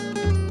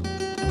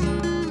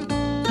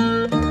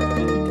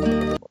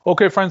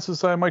 Okay,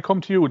 Francis, I might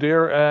come to you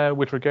there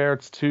with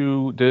regards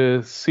to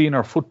the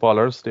senior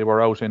footballers. They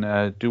were out in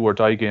a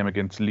do-or-die game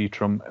against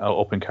Leitrim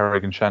up in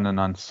Carrick-on-Shannon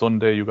on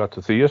Sunday. You got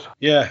to see it?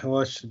 Yeah, I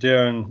watched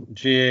there and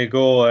GA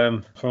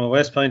go. From a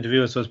West point of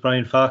view, so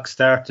Brian Fox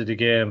started the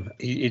game.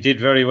 He did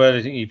very well.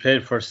 I think he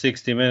played for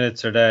 60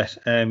 minutes or that.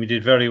 He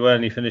did very well,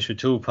 and he finished with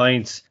 2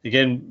 points.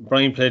 Again,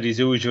 Brian played his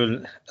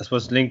usual, I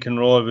suppose, Lincoln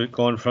role,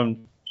 going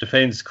from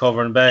defence,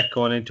 covering back,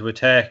 going into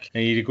attack,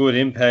 and he had a good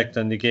impact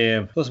on the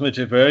game. Plus, from a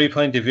Tipperary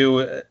point of view,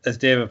 as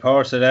David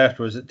Power said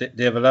afterwards,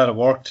 they have a lot of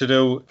work to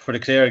do for the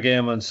Clare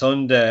game on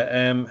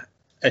Sunday.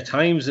 At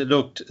times it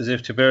looked as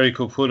if Tipperary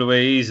could pull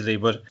away easily,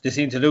 but they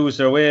seemed to lose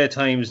their way at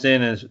times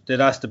then, and they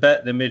lost the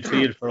battle in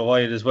midfield for a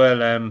while as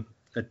well.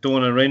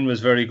 Donal Rinn was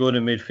very good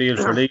in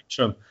midfield for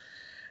Leitrim,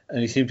 and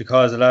he seemed to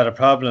cause a lot of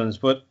problems.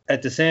 But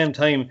at the same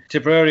time,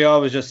 Tipperary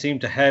always just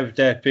seemed to have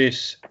that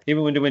bit.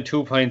 Even when they went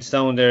 2 points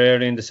down there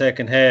early in the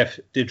second half,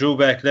 they drew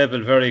back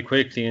level very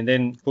quickly and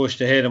then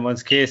pushed ahead. And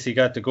once Casey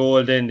got the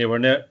goal, then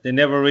they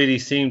never really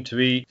seemed to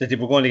be that they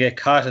were going to get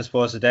caught, I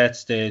suppose, at that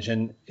stage.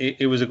 And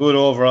it was a good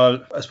overall,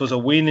 I suppose, a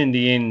win in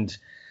the end.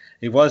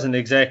 It wasn't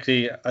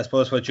exactly, I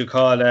suppose, what you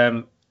call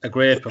a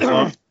great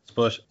performance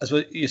But I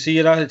suppose you see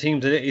a lot of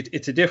teams,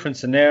 it's a different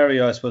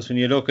scenario, I suppose, when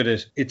you look at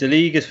it. If the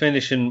league is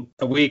finishing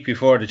a week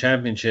before the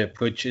championship,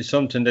 which is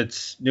something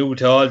that's new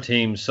to all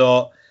teams.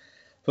 So,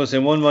 plus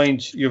in one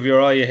mind, you have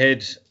your eye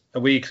ahead a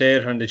week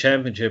later in the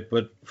championship.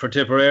 But for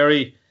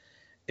Tipperary,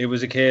 it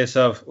was a case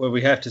of, well,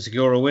 we have to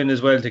secure a win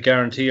as well to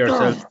guarantee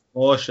ourselves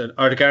promotion,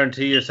 or to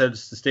guarantee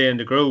ourselves to stay in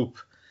the group.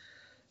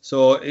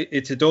 So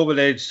it's a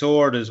double-edged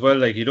sword as well.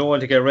 Like, you don't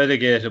want to get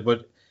relegated,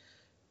 but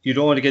you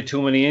don't want to get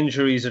too many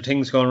injuries or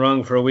things going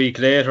wrong for a week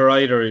later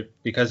either,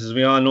 because as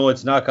we all know,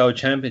 it's knockout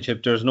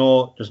championship. There's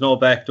no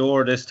back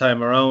door this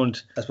time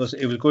around. I suppose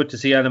it was good to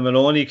see Anna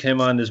Maloney came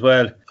on as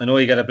well. I know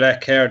he got a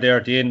black card there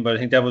at the end, but I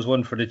think that was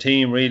one for the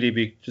team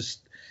really.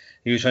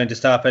 He was trying to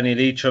stop any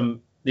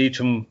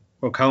Leitrim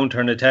were counter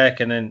and attack,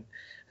 and then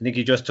I think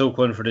he just took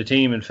one for the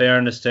team, in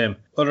fairness to him.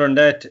 Other than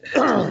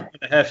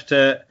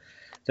that,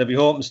 they'll be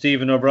hoping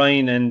Stephen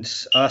O'Brien and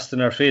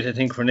Austin are fit, I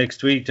think, for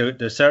next week.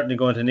 They're certainly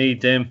going to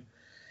need them.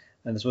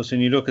 And I suppose when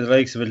you look at the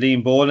likes of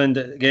Liam Boland,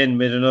 again,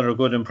 made another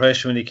good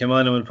impression when he came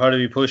on and will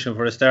probably be pushing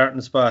for a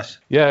starting spot.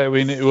 Yeah, I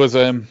mean, it was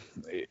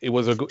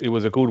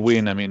a good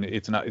win. I mean,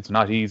 it's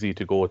not easy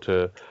to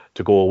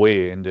go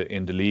away in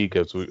the league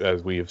as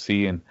we have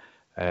seen,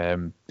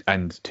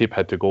 and Tipp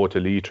had to go to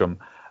Leitrim.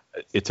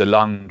 It's a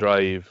long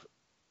drive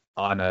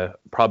on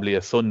probably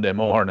a Sunday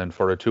morning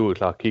for a 2:00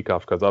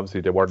 kickoff, because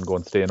obviously they weren't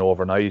going to stay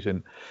overnight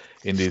in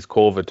these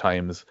COVID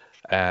times.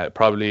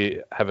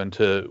 Probably having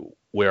to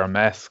wear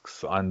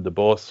masks on the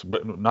bus,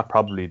 but not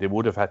probably, they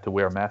would have had to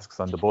wear masks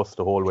on the bus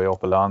the whole way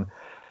up along,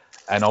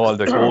 and all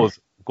that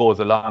goes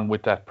along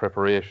with that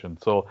preparation.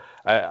 So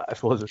I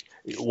suppose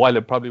while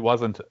it probably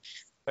wasn't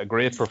a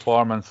great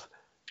performance,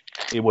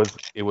 it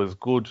was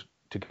good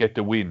to get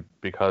the win,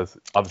 because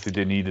obviously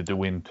they needed the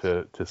win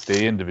to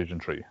stay in Division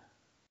 3.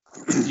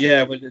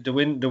 Yeah, well, the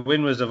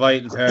win was a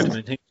vital part, and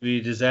I think it would be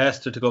a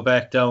disaster to go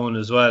back down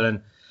as well.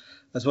 And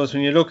I suppose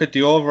when you look at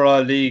the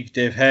overall league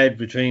they've had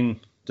between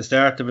the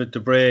start of it, the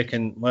break,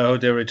 and how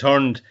they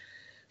returned,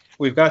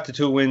 we've got the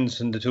 2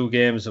 wins in the 2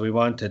 games that we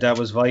wanted. That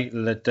was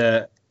vital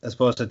I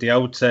suppose at the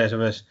outset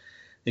of it.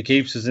 It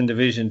keeps us in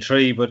Division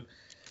 3, but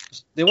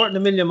they weren't a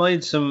million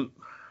miles from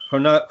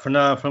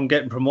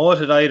getting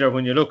promoted either.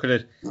 When you look at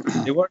it,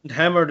 they weren't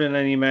hammered in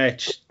any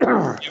match. They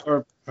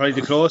were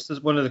probably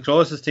one of the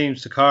closest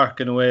teams to Cork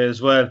in a way as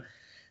well,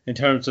 in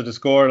terms of the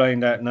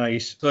scoreline that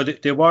night. So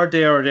they were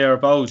there or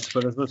thereabouts,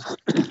 but I suppose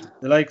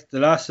the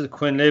loss of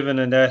Quinlivan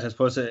and that, I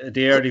suppose, at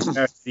the early part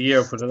of the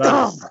year, put a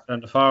lot on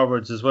the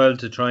forwards as well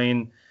to try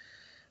and,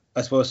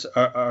 I suppose,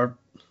 or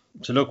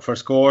to look for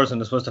scores.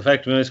 And I suppose the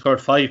fact we only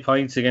scored 5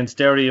 points against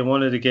Derry in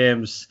one of the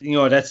games,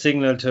 that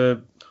signal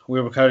to we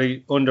were kind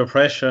of under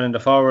pressure in the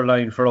forward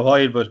line for a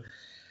while, but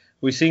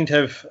we seem to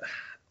have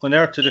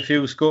unearthed a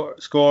few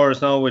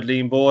scores now with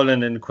Liam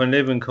Boland and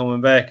Quinlivan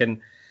coming back,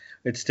 and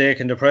it's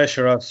taken the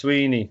pressure off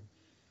Sweeney,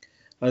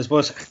 I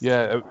suppose.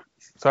 Yeah,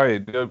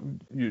 sorry,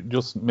 you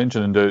just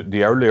mentioned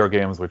the earlier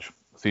games, which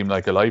seem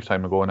like a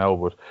lifetime ago now,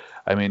 but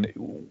I mean,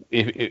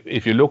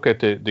 if you look at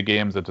the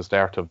games at the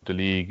start of the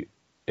league,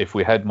 if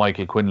we had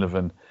Michael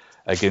Quinlivan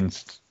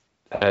against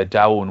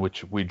Down,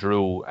 which we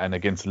drew, and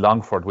against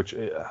Longford, which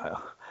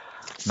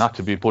not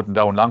to be putting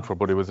down Longford,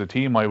 but it was a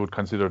team I would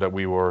consider that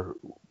we were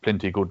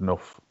plenty good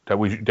enough that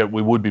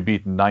we would be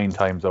beaten 9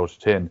 times out of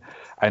 10,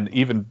 and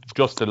even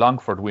just the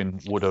Longford win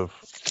would have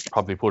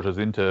probably put us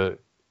into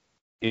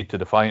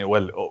the final,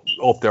 well,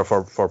 up there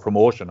for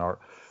promotion, or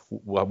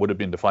what would have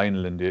been the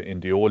final in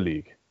the old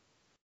league.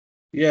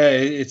 Yeah,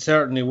 it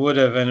certainly would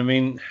have, and I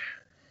mean,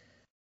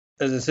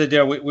 as I said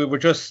there, we were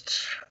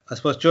just, I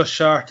suppose, just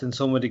short in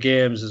some of the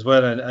games as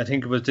well, and I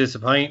think it was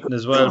disappointing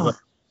as well, but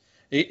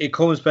it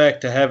comes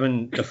back to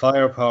having the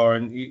firepower,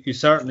 and you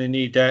certainly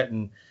need that.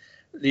 And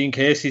Liam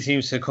Casey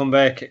seems to come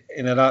back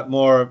in a lot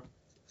more,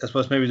 I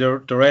suppose, maybe the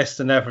rest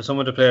in that for some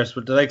of the players,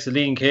 but the likes of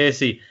Liam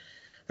Casey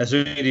has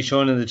really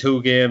shown in the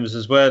 2 games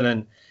as well,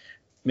 and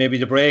maybe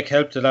the break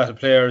helped a lot of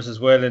players as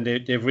well, and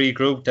they've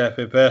regrouped that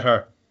bit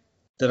better.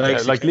 The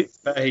likes of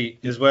Fahy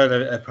as well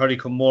have probably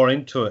come more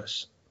into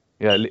it.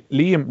 Yeah,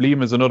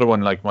 Liam is another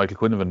one like Michael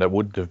Quinlivan that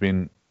wouldn't have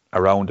been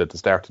around at the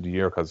start of the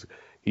year, because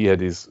he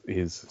had his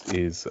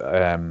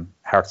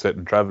heart set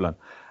in travelling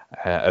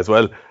as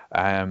well.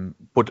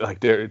 But like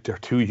they're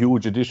 2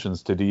 huge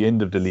additions to the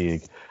end of the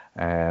league.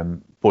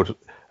 But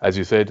as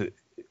you said,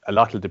 a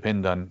lot will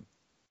depend on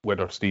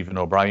whether Stephen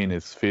O'Brien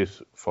is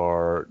fit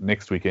for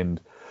next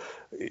weekend.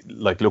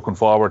 Like looking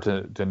forward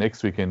to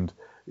next weekend,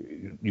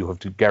 you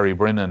have Gary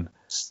Brennan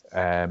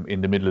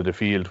in the middle of the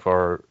field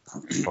for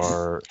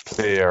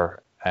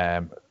player.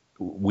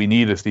 We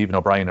need a Stephen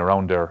O'Brien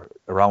around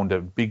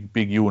a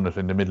big unit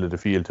in the middle of the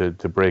field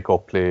to break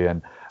up play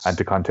and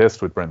to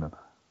contest with Brendan.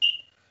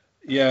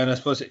 Yeah, and I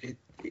suppose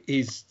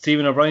he's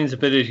Stephen O'Brien's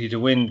ability to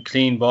win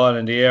clean ball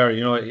in the air,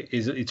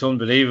 it's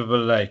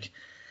unbelievable. Like,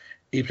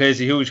 he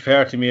plays a huge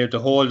part in being able to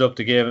hold up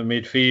the game in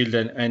midfield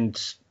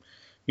and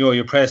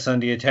you press on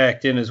the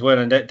attack then as well,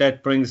 and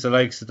that brings the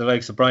likes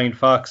of Brian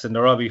Fox and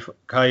the Robbie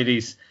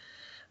Kileys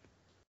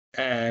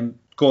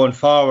going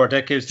forward.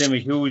 That gives them a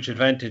huge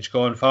advantage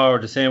going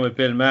forward. The same with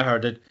Bill Maher,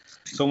 that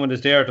someone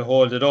is there to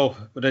hold it up.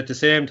 But at the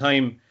same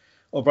time,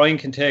 O'Brien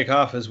can take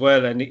off as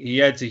well, and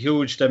he adds a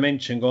huge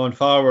dimension going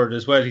forward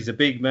as well. He's a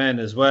big man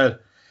as well.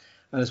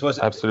 And I suppose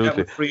Absolutely. that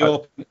would free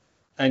up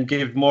and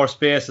give more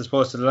space, I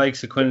suppose, to the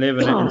likes of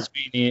Quinlivan and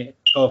Sweeney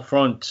up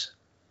front.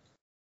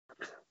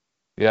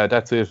 Yeah,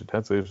 that's it.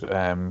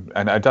 And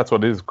that's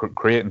what it is,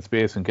 creating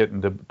space and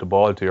getting the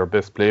ball to your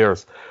best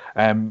players.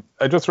 I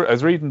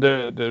was reading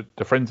the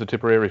Friends of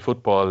Tipperary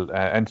Football.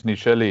 Anthony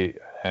Shelley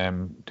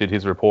did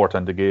his report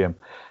on the game,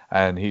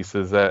 and he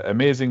says,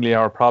 amazingly,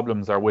 our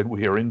problems are when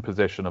we are in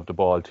possession of the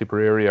ball.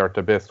 Tipperary are at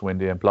their best when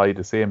they employ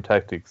the same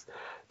tactics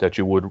that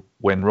you would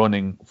when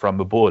running from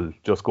a bull.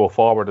 Just go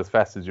forward as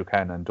fast as you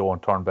can and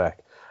don't turn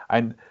back.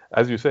 And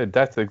as you said,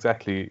 that's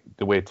exactly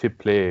the way Tip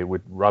play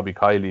with Robbie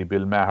Kiley,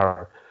 Bill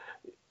Maher,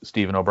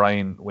 Stephen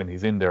O'Brien when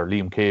he's in there,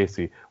 Liam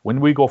Casey.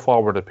 When we go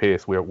forward at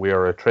pace, we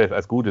are a threat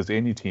as good as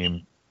any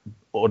team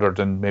other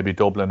than maybe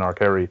Dublin or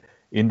Kerry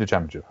in the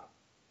championship.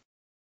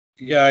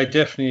 Yeah, I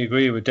definitely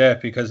agree with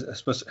that, because I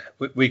suppose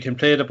we can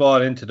play the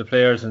ball into the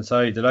players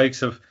inside. The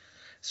likes of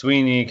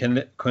Sweeney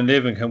and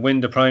Quinlivan can win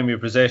the primary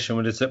possession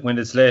when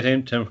it's let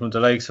into them from the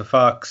likes of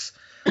Fox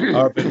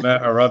or Bill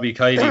Maher or Robbie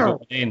Kiley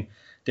going in.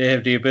 They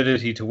have the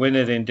ability to win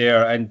it in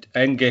there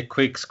and get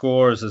quick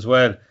scores as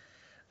well.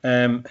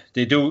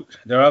 They do.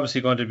 They're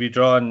obviously going to be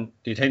drawn.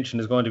 The attention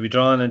is going to be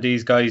drawn on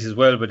these guys as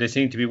well, but they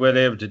seem to be well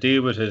able to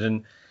deal with it.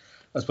 And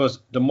I suppose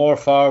the more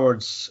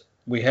forwards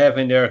we have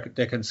in there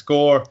that can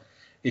score,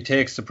 it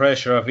takes the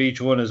pressure off each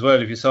one as well.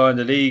 If you saw in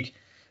the league,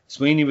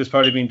 Sweeney was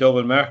probably being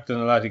double marked in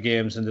a lot of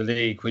games in the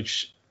league,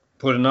 which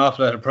put an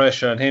awful lot of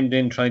pressure on him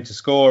then trying to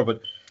score. But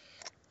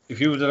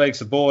if you were the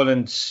likes of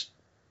Boland,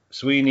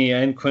 Sweeney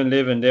and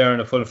Quinlivan there in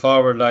a full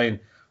forward line,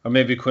 or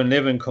maybe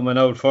Quinlivan coming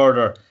out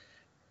further,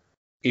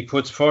 it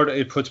puts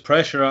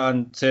pressure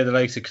on, say, the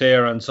likes of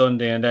Clare on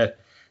Sunday, and that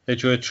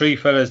you have three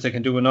fellas that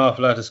can do an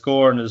awful lot of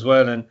scoring as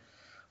well. And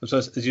so,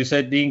 as you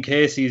said, Liam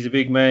Casey is a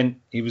big man.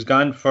 He was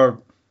gone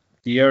for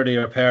the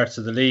earlier parts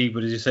of the league,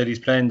 but as you said, his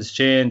plans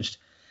changed.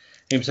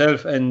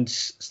 Himself and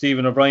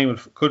Stephen O'Brien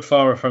could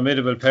form a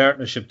formidable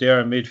partnership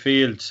there in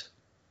midfield.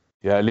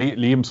 Yeah,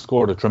 Liam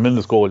scored a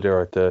tremendous goal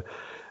there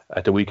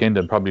at the weekend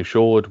and probably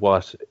showed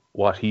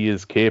what he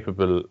is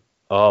capable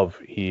of.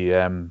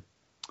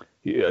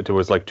 There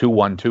was like 2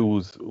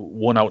 1-2s,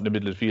 one out in the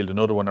middle of the field,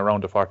 another one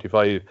around the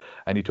 45,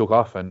 and he took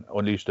off and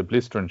unleashed a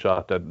blistering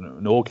shot that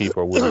no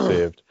keeper would have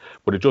saved.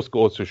 But it just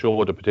goes to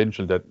show the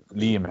potential that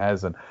Liam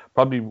has, and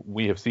probably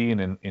we have seen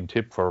in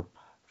Tipp for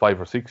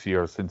 5 or 6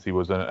 years since he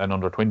was an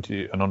under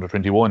 20, an under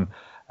 21,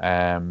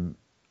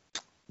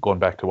 going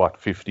back to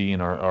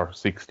 15 or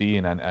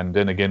 16, and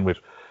then again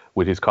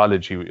with his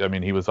college. He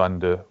was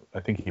I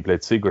think he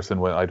played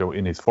Sigerson either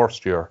in his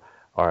first year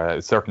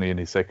or certainly in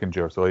his second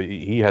year. So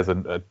he has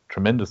a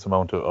tremendous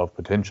amount of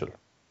potential.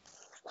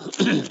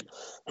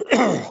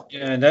 Yeah,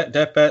 and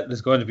that battle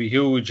is going to be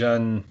huge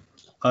on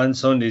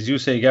Sunday. As you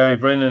say, Gary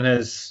Brennan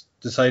has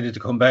decided to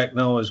come back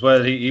now as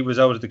well. He was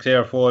out of the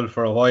Clare fold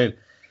for a while.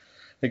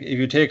 Like, if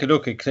you take a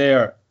look at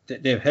Clare,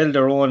 they've held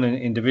their own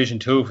in Division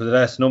 2 for the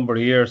last number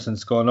of years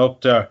since going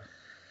up there.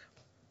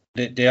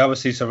 They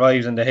obviously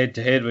survived in the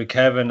head-to-head with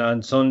Cavan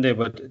on Sunday,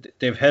 but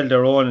they've held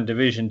their own in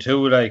Division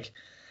 2. Like,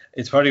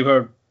 it's probably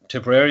where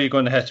Tipperary are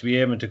going to have to be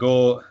able to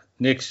go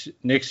next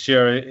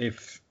year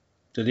if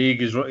the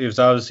league is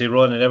obviously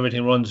run and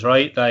everything runs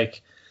right.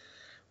 Like,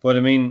 but I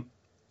mean,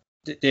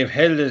 they've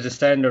held it as a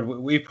standard.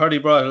 We probably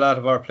brought a lot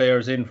of our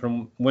players in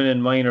from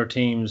winning minor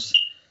teams,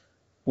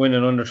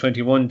 winning under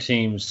 21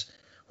 teams,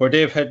 where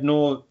they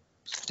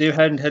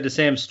hadn't had the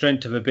same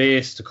strength of a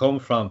base to come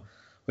from.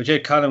 But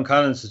yet Colin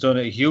Collins has done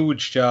a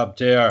huge job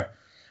there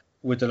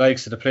with the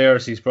likes of the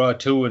players he's brought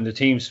to and the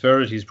team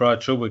spirit he's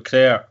brought through with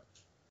Clare.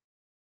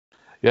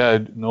 Yeah,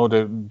 no,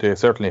 they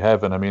certainly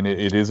have, and I mean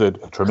it is a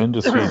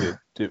tremendous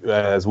feat.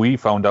 As we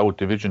found out,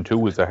 Division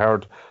 2 is a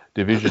hard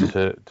division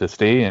to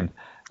stay in.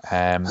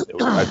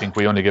 I think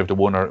we only gave the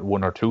one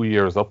or 2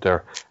 years up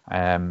there,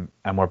 and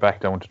we're back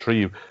down to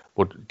 3.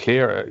 But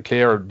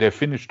Clare, they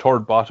finished third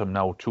bottom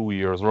now 2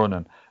 years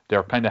running.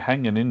 They're kind of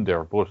hanging in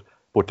there,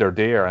 but they're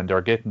there and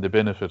they're getting the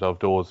benefit of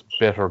those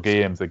better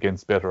games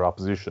against better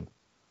opposition.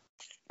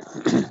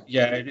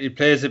 Yeah, it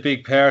plays a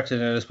big part in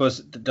it. I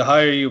suppose the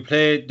higher you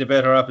play, the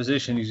better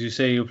opposition, as you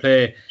say, you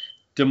play,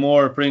 the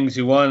more it brings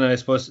you on. And I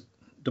suppose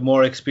the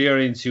more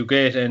experience you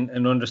get and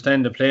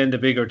understand the playing the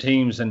bigger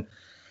teams. And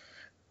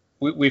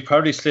we've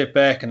probably slipped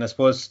back. And I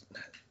suppose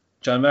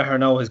John Maher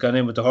now has gone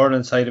in with the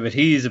hurling side of it.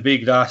 He's a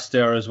big loss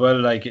there as well.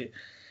 Like,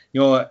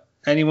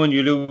 anyone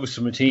you lose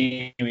from a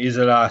team is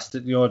a loss.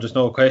 There's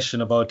no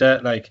question about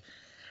that. Like,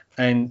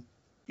 and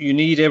you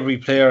need every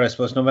player, I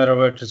suppose, no matter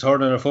whether it's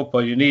hurling or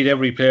football, you need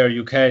every player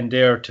you can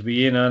there to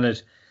be in on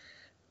it.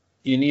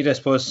 You need, I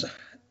suppose,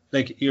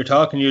 like you're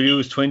talking, you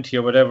lose 20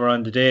 or whatever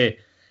on the day,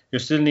 you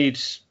still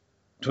need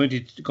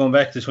 20, going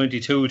back to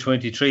 22,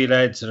 23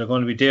 lads that are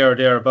going to be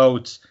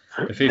thereabouts,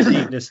 the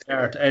 15 to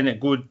start, and a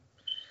good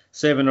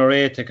 7 or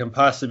 8 that can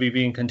possibly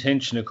be in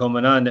contention of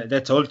coming on.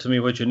 That's ultimately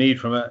what you need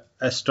from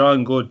a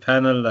strong, good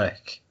panel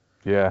like.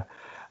 Yeah,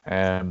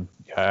 and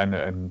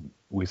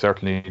we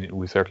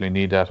certainly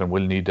need that, and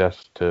will need that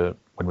to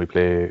when we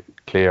play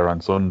Clare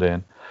on Sunday,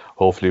 and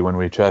hopefully when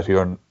we chat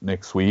here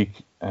next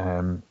week,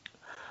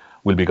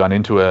 we'll be gone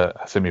into a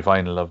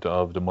semi-final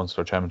of the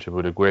Munster Championship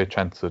with a great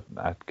chance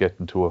at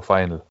getting to a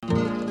final.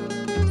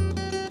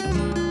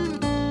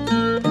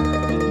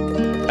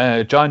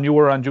 John, you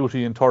were on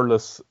duty in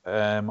Thurles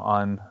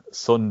on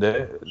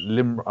Sunday.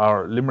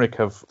 Limerick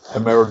have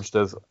emerged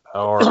as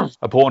our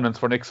opponents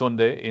for next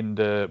Sunday in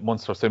the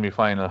Munster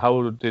semi-final.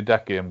 How did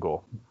that game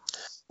go?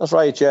 That's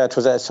right. Yeah, it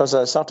was a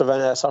sort of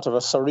a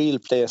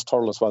surreal place.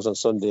 Thurles was on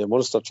Sunday, a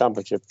Munster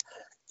Championship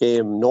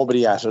game.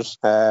 Nobody at it,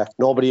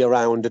 nobody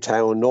around the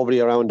town,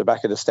 nobody around the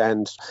back of the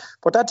stand.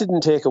 But that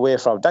didn't take away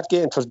from that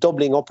game. It was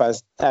doubling up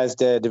as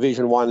the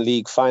Division 1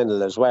 league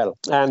final as well.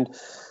 And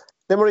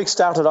Limerick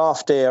started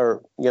off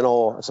there,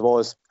 I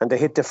suppose, and they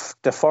hit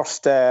the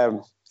first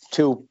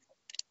 2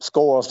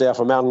 scores there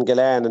from Aaron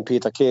Gillan and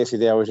Peter Casey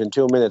there within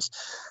 2 minutes.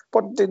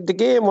 But the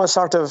game was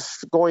sort of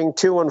going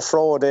to and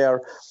fro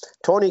there.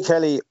 Tony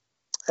Kelly,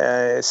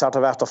 sort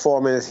of after 4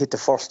 minutes, hit the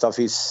first of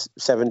his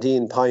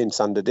 17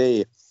 points on the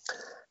day.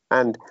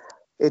 And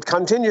it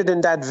continued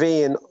in that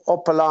vein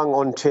up along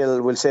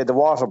until, we'll say, the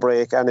water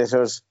break, and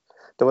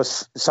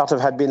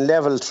had been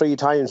level 3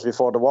 times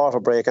before the water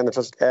break, and it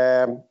was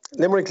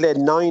Limerick led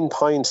 9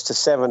 points to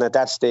 7 at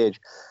that stage,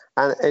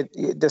 and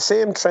the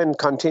same trend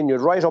continued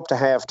right up to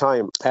half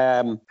time,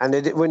 and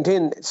it went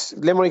in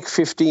Limerick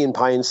 15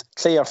 points,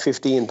 Clare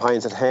 15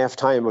 points at half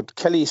time, with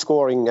Kelly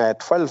scoring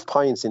 12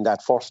 points in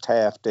that first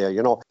half there.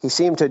 He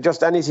seemed to,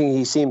 just anything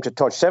he seemed to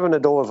touch, 7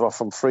 of those were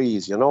from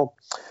frees,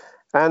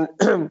 and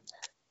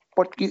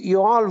but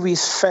you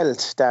always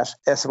felt that,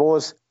 I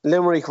suppose,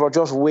 Limerick were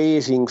just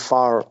waiting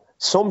for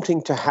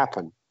something to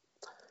happen.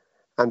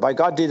 And by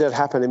God, did it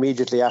happen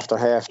immediately after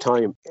half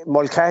time.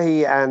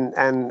 Mulcahy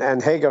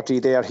and Hegarty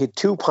there hit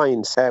 2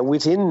 points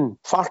within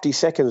 40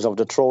 seconds of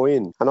the throw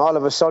in. And all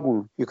of a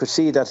sudden, you could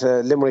see that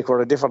Limerick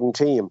were a different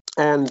team.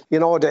 And,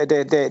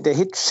 they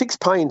hit 6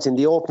 points in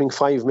the opening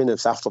 5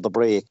 minutes after the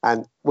break.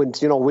 And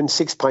win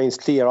 6 points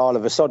clear all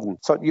of a sudden.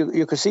 So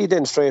you could see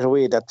then straight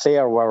away that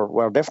Clare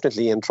were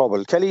definitely in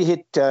trouble. Kelly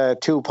hit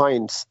 2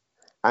 points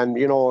and,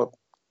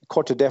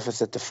 cut the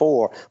deficit to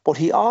 4, but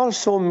he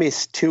also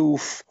missed 2,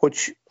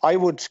 which I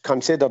would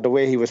consider, the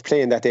way he was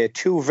playing that day,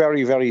 2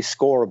 very, very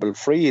scoreable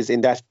frees in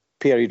that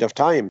period of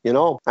time,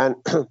 And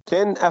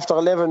then after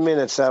 11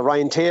 minutes,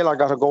 Ryan Taylor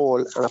got a goal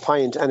and a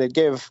point, and it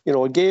gave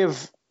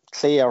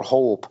Clare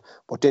hope.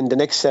 But then the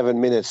next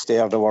 7 minutes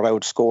there, they were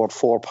outscored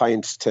 4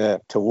 points to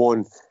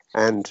 1,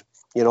 and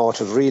it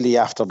was really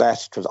after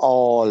that, it was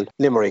all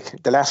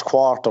Limerick. The last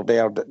quarter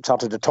there,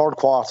 sort of the third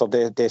quarter,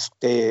 they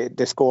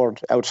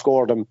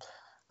outscored them.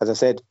 As I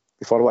said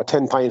before,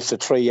 10 points to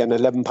 3 and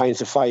 11 points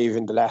to 5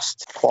 in the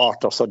last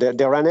quarter. So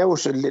they ran out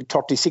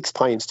 36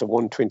 points to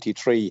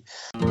 123.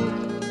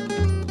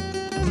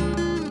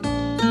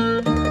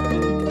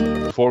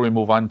 Before we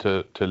move on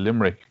to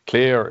Limerick,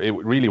 Clare, it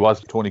really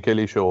was Tony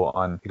Kelly show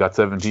on. He got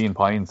 17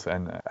 points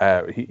and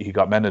he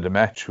got man of the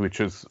match, which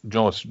is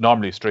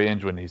normally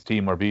strange when his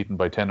team were beaten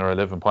by 10 or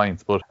 11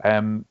 points. But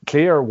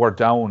Clare were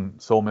down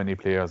so many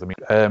players. I mean,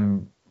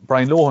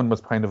 Brian Lohan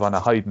was kind of on a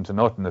hiding to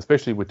nothing,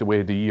 especially with the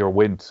way the year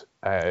went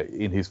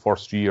in his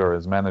first year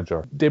as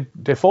manager.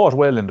 They fought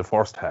well in the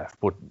first half,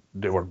 but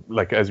they were,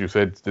 like as you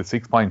said, the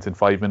 6 points in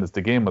 5 minutes,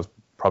 the game was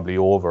probably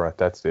over at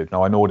that stage.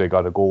 Now, I know they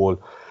got a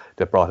goal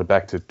that brought it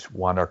back to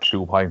 1 or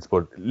 2 points,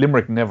 but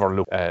Limerick never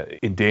looked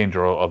in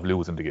danger of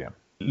losing the game.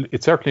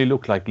 It certainly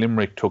looked like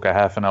Limerick took a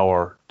half an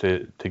hour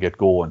to get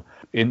going.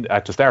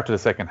 At the start of the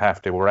second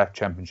half, they were at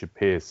championship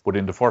pace, but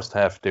in the first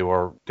half, they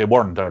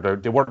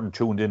weren't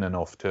tuned in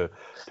enough to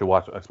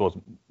what I suppose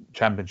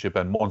championship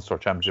and Munster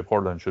championship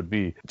hurling should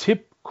be.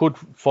 Tipp could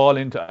fall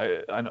into.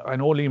 I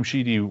know Liam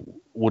Sheedy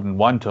wouldn't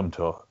want him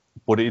to,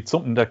 but it's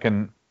something that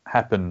can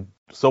happen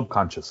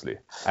subconsciously.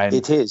 And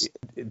it is.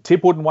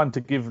 Tipp wouldn't want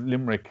to give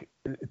Limerick.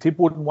 Tipp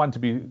wouldn't want to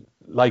be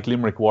like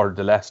Limerick were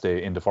the last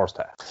day in the first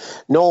half.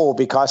 No,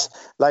 because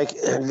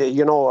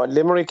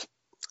Limerick,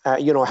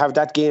 have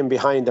that game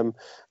behind them.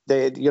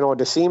 They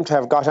seem to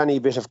have got any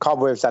bit of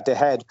cobwebs that they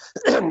had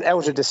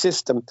out of the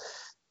system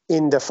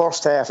in the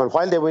first half. And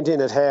while they went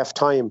in at half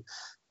time,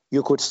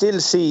 you could still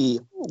see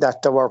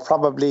that they were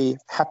probably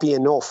happy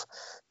enough,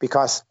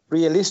 because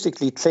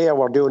realistically, Clare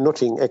were doing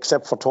nothing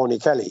except for Tony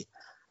Kelly.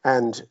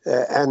 And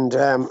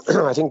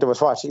I think there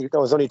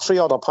was only 3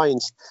 other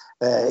points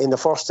in the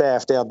first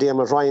half there.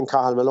 Dermot Ryan,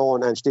 Cathal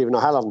Malone and Stephen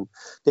O'Halloran,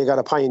 they got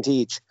a point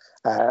each.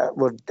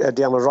 With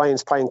Dermot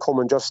Ryan's point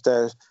coming just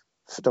there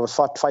was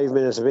 5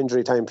 minutes of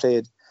injury time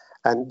played,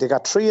 and they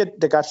got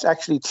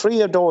actually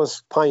 3 of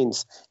those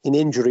points in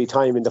injury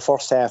time in the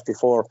first half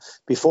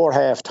before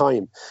half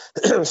time.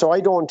 So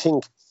I don't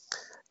think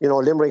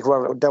Limerick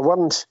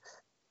weren't.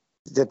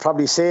 They'd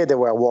probably say they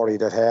were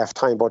worried at half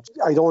time, but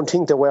I don't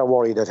think they were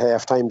worried at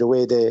half time the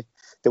way they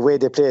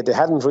played. They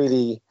hadn't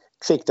really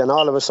clicked, and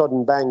all of a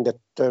sudden, bang,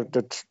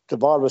 the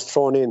ball was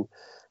thrown in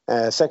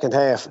second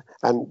half.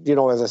 And,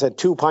 as I said,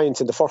 2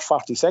 points in the first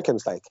 40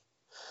 seconds, like.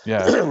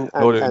 Yeah,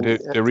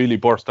 they really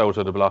burst out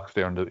of the blocks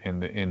there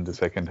in the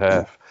second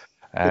half.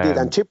 They did,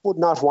 and Tipp would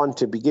not want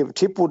to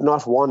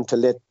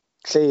let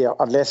Clare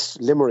or less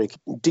Limerick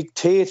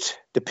dictate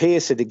the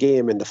pace of the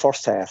game in the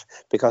first half,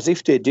 because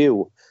if they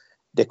do,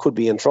 they could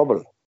be in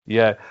trouble.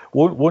 Yeah,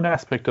 one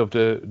aspect of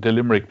the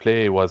Limerick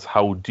play was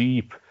how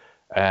deep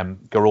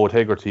Garrod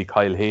Hegarty,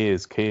 Kyle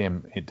Hayes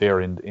came there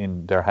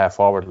in their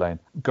half-forward line.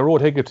 Garrod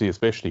Hegarty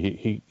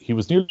especially, he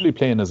was nearly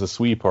playing as a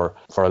sweeper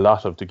for a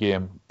lot of the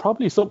game.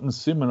 Probably something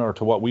similar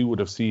to what we would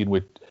have seen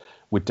with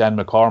Dan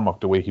McCormack,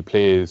 the way he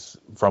plays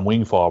from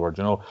wing forward,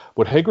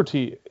 But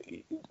Hegarty,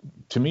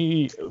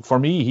 for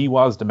me, he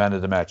was the man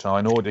of the match. Now,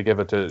 I know they gave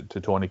it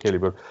to Tony Kelly,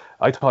 but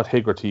I thought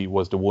Hegarty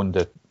was the one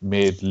that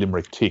made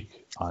Limerick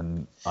tick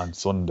on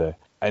Sunday.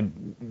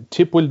 And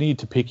Tipp will need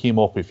to pick him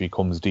up if he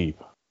comes deep.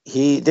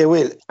 They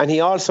will, and he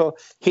also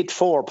hit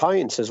 4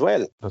 points as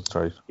well. That's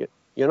right.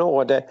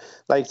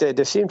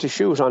 They seem to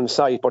shoot on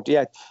sight, but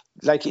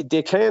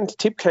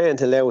Tipp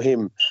can't allow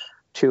him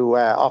to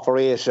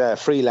operate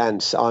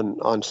freelance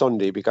on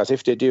Sunday, because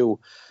if they do,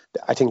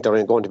 I think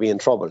they're going to be in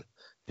trouble.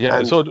 Yeah,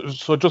 and so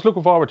just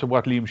looking forward to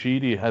what Liam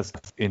Sheedy has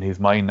in his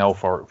mind now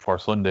for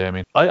Sunday. I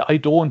mean, I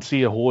don't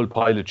see a whole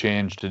pile of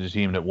change to the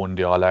team that won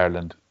the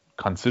All-Ireland,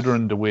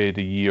 considering the way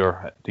the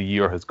year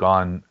has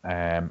gone,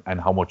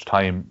 and how much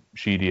time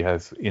Sheedy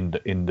has in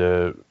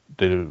the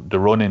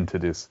run into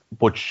this.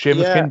 But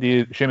Seamus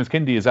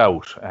Kindy is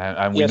out,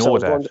 and we know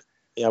that.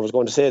 I was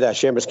going to say that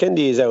Seamus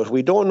Kindy is out.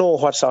 We don't know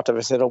what sort of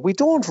a setup. We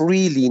don't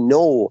really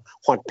know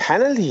what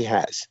panel he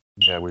has.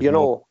 Yeah,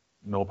 no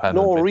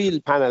panel. No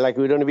real panel. Like,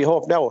 we'd only be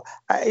hoping now.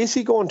 Is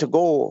he going to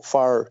go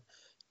for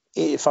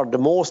the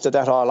most of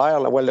that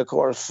All-Ireland? Well, of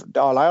course,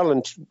 the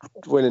All-Ireland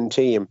winning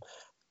team.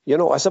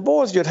 I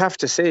suppose you'd have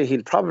to say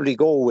he'll probably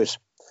go with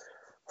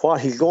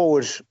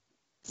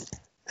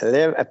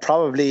 11,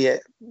 probably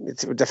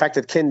the fact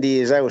that Kindy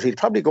is out, he'll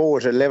probably go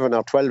with 11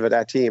 or 12 of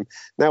that team.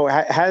 Now,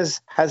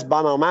 has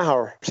Bonner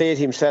Maher played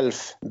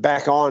himself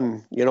back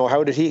on?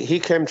 How did he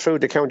came through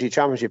the county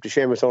championship to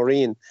Seamus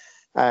O'Reen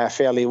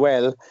fairly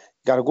well,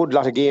 got a good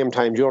lot of game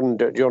time during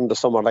the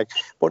summer.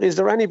 But is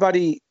there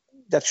anybody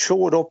that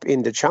showed up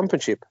in the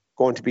championship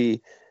going to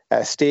be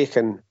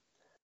staking,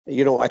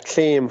 a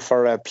claim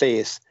for a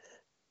place?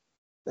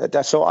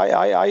 So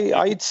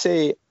I'd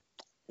say,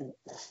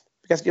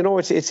 because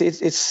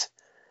it's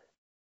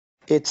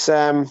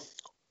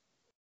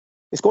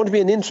going to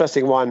be an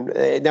interesting one.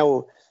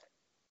 Now,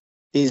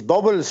 is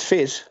Bubbles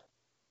fit?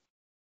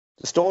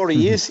 The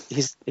story is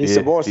he's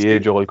supposed to be. The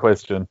age-old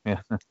question.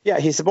 Yeah,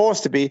 he's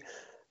supposed to be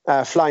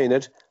flying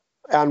it.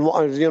 And,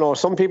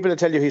 some people will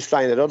tell you he's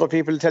flying it. Other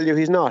people will tell you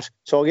he's not.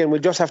 So, again,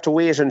 we'll just have to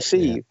wait and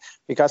see.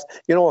 Because,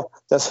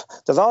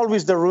 there's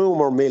always the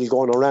rumour mill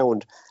going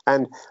around.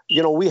 And,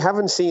 we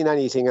haven't seen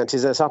anything. And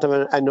it's a sort of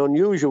an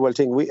unusual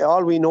thing.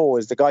 All we know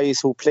is the guys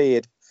who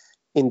played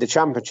in the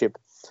championship.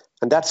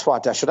 And that's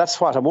what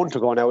a month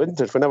ago now, isn't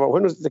it?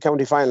 When was the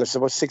county final? It's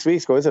about 6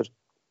 weeks ago, is it?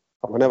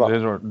 Or whenever.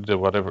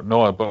 Whatever.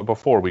 No, about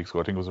 4 weeks ago.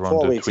 I think it was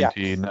around the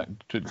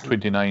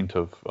 29th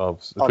of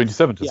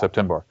 27th of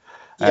September.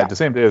 The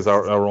same day as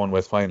our own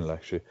West final,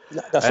 actually.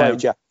 That's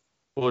right, yeah.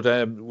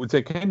 But we'd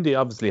say Kindy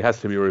obviously has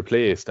to be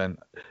replaced. And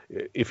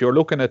if you're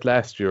looking at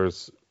last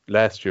year's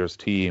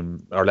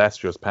team or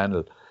last year's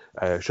panel,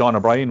 Sean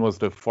O'Brien was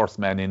the first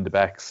man in the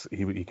backs.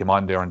 He came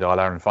on there in the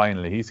All-Ireland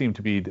final. He seemed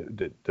to be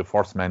the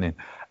first man in.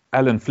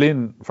 Alan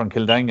Flynn from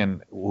Kildangan,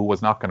 who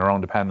was knocking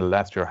around the panel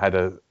last year, had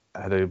a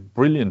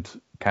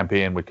brilliant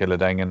campaign with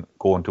Kildangan,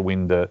 going to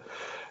win the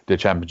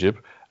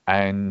championship.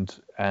 And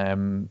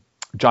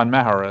John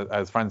Maher,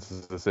 as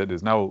Francis has said,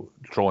 is now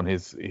throwing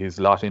his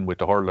lot in with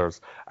the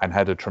hurlers and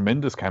had a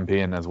tremendous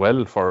campaign as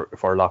well for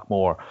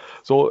Loughmore.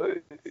 So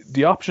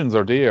the options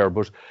are there,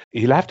 but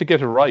he'll have to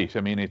get it right.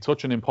 I mean, it's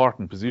such an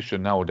important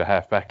position now, the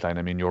half-back line.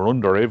 I mean, you're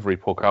under every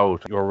puck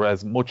out. You're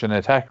as much an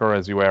attacker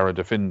as you are a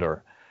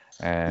defender.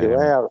 You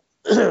are.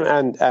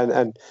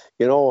 and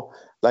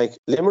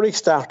Limerick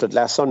started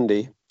last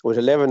Sunday with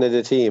 11 of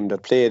the team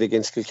that played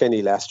against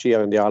Kilkenny last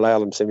year in the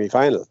All-Ireland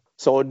semi-final.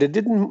 So they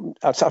didn't,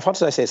 what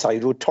did I say? Sorry,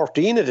 with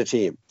 13 of the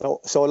team.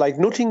 So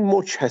nothing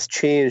much has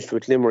changed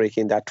with Limerick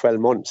in that 12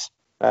 months,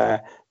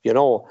 and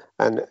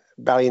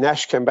Barry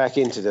Nash came back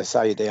into the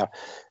side there.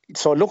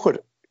 So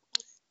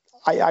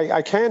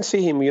I can't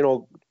see him,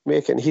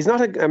 he's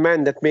not a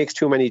man that makes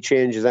too many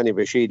changes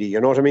anyway, Sheedy,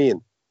 you know what I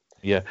mean?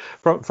 Yeah.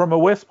 From a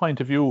West point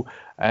of view,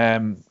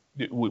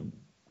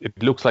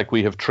 it looks like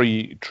we have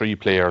three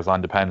players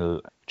on the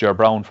panel. Ger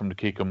Brown from the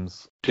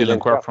Kickums,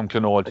 Dylan Quirk from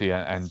Clonoulty,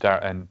 and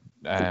Dara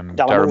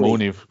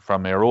Mooney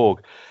from Éire.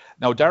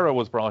 Now, Dara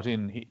was brought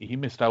in. He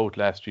missed out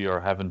last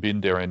year, having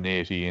been there in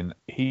 18.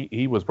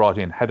 He was brought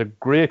in, had a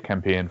great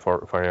campaign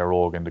for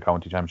Éire in the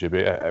county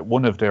championship.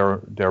 One of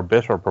their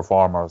better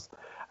performers,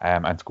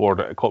 and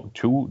scored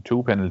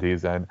two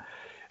penalties. And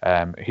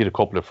hit a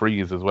couple of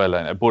frees as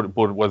well, but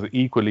was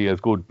equally as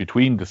good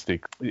between the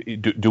sticks,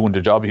 doing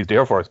the job he's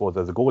there for, I suppose,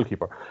 as a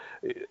goalkeeper.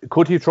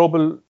 Could he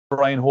trouble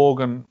Brian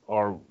Hogan,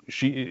 or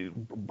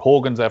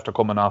Hogan's after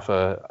coming off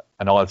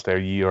an All-Star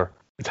year?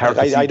 It's hard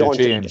to see the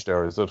change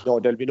there, is it? No,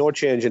 there'll be no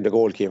change in the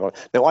goalkeeper.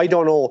 Now, I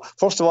don't know.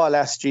 First of all,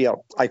 last year,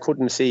 I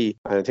couldn't see,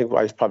 and I think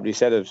I probably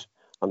said it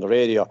on the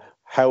radio,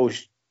 how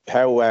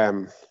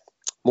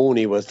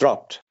Mooney was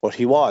dropped, but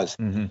he was.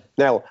 Mm-hmm.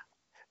 Now,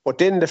 but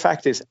then the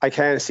fact is, I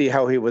can't see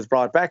how he was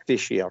brought back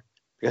this year,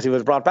 because he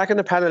was brought back in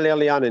the panel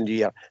early on in the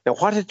year. Now,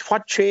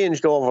 what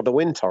changed over the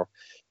winter,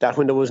 that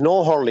when there was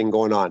no hurling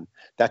going on,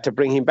 that to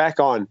bring him back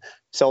on?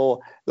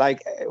 So,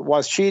 like,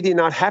 was Sheedy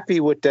not happy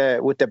with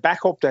the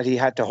backup that he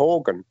had to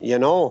Hogan? You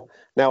know,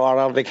 now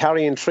are they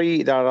carrying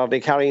three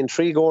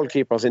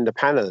goalkeepers in the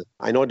panel?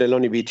 I know there'll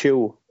only be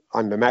two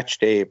on the match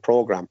day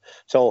program.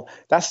 So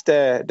that's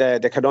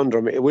the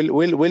conundrum.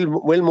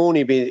 Will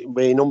Mooney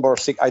be number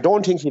 6? I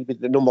don't think he'll be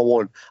the number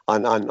 1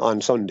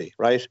 on Sunday,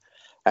 right?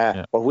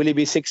 But will he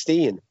be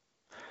 16?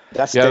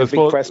 That's the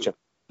big question.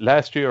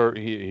 Last year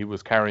he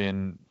was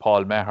carrying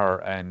Paul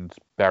Maher and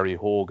Barry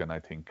Hogan, I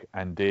think,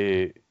 and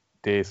they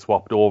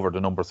swapped over the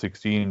number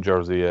 16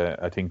 jersey,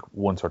 I think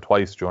once or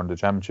twice during the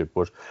championship.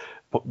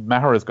 But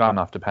Maher has gone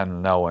off the panel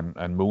now,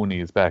 and Mooney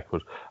is back.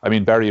 But I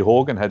mean, Barry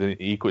Hogan had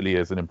equally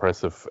as an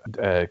impressive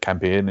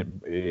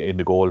campaign in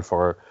the goal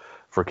for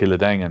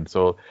Killadangan.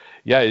 So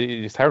yeah,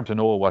 it's hard to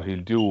know what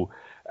he'll do.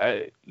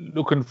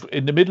 Looking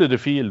in the middle of the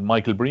field,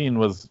 Michael Breen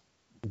was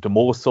the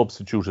most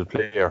substituted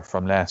player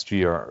from last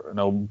year.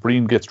 Now,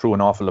 Breen gets through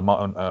an awful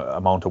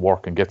amount of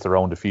work and gets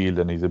around the field,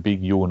 and he's a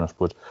big unit.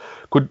 But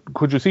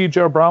could you see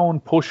Ger Brown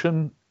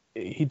pushing?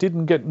 He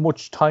didn't get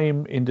much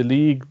time in the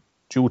league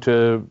due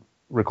to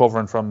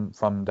recovering from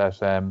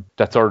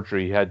that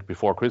surgery he had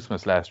before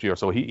Christmas last year.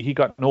 So he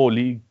got no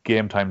league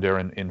game time there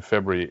in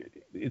February.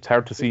 It's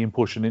hard to see him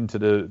pushing into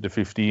the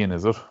 15,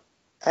 is it?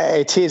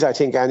 It is, I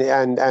think,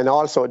 and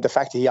also the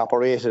fact that he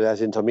operated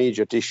as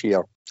intermediate this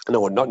year.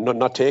 No,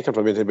 not taken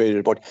from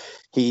intermediate, but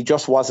he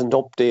just wasn't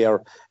up there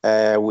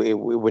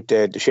with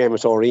the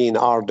Seamus O'Reen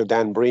or the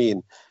Dan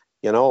Breen,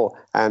 you know.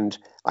 And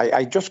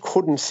I just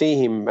couldn't see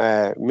him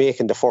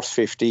making the first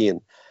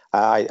 15.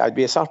 I'd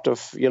be a sort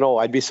of, you know,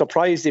 I'd be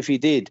surprised if he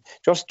did.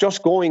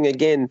 Just going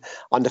again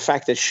on the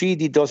fact that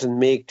Sheedy doesn't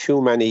make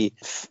too many,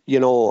 you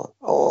know,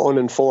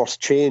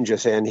 unenforced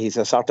changes, and he's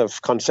a sort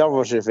of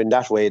conservative in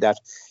that way, that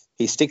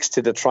he sticks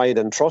to the tried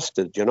and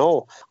trusted, you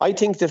know. I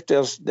think that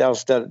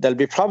there'll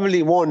be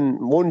probably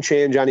one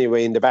change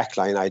anyway in the back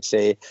line, I'd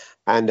say,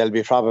 and I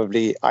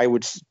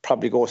would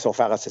probably go so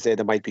far as to say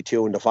there might be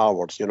 2 in the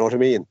forwards, you know what I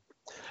mean?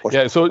 But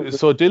yeah, so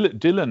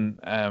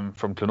Dylan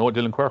from Clonolty,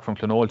 Dylan Quirk from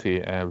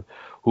Clonolty,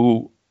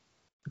 who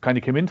kind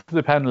of came into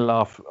the panel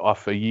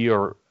off a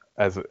year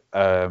as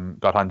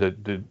got on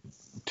the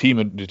team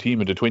of the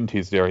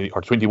 20s there,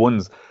 or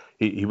 21s.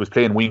 He was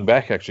playing wing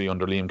back actually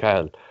under Liam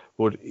Cahill.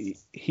 But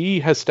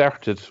he has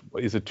started,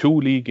 is it 2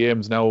 league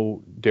games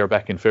now there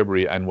back in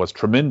February, and was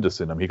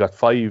tremendous in them. He got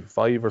 5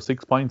 or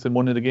 6 points in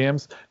one of the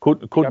games,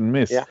 couldn't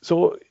miss. Yeah.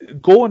 So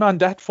going on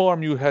that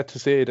form, you had to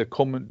say that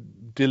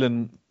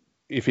Dylan,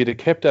 if he'd have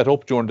kept that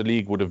up during the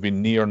league, would have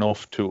been near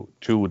enough to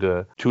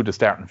the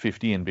starting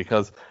 15,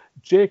 because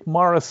Jake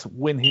Morris,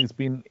 when he's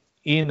been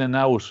in and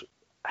out,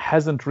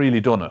 hasn't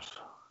really done it.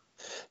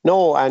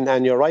 No,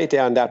 and you're right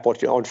there on that,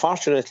 but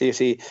unfortunately, you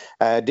see,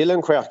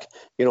 Dylan Quirk,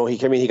 you know, he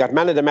came in, he got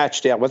man of the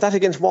match there. Was that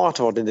against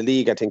Waterford in the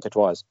league? I think it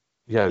was.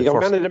 Yeah, he got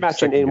man of the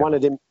match in one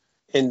of them.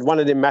 In one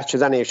of the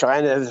matches,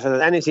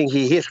 anything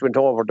he hit went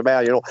over the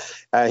bar. You know,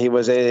 he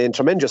was in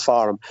tremendous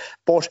form.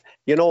 But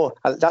you know,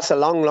 that's a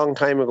long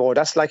time ago.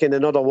 That's like in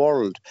another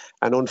world.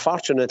 And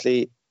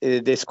unfortunately,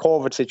 this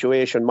COVID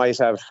situation might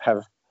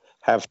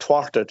have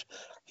thwarted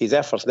his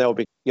efforts now.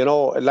 You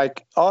know,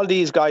 like all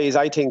these guys,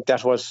 I think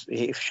that was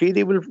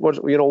Sheedy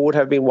would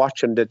have been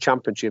watching the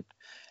championship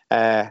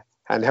and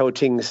how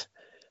things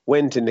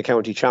went in the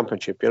county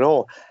championship. You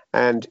know,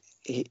 and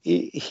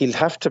he'll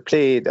have to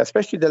play,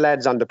 especially the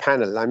lads on the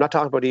panel. I'm not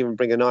talking about even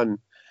bringing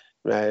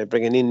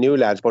in new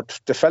lads, but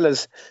the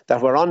fellas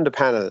that were on the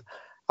panel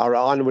are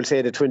on, we'll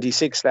say, the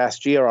 26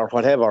 last year or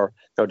whatever.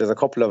 Now there's a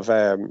couple of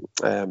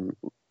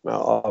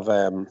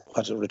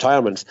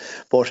retirements,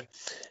 but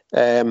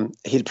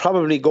he'll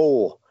probably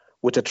go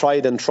with the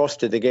tried and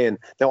trusted again.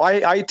 Now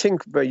I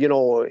think, you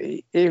know,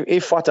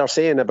 if what they're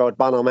saying about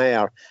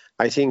Bonamayer,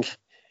 I think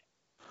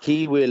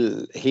he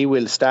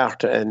will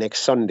start next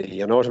Sunday.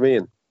 You know what I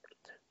mean?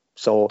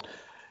 So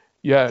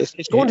yeah,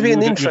 it's going to be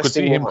an interesting. You could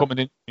see him coming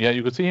in. Yeah,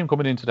 you could see him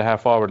coming into the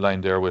half forward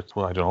line there with,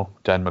 well, I don't know,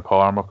 Dan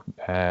McCormack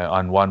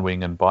on one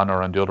wing and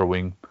Bonner on the other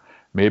wing.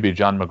 Maybe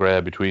John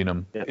McGrath between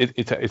them. Yeah.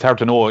 It's hard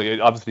to know.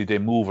 Obviously, they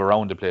move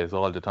around the place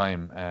all the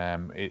time.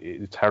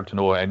 It's hard to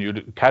know.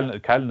 And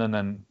Callan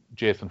and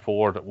Jason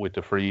Ford with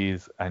the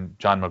frees, and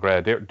John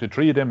McGrath. The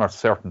 3 of them are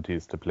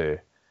certainties to play.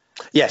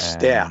 Yes,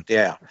 they are.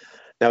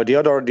 Now the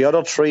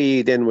other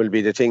 3 then will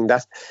be the thing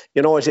that,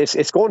 you know,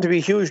 it's going to be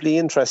hugely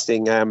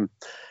interesting.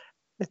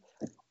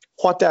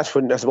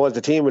 when I suppose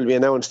the team will be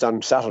announced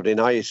on Saturday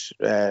night,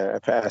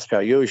 as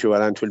per usual,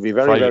 and it will be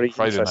very Friday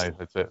interesting. night.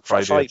 It's it.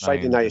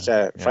 Friday night.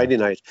 Friday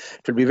night.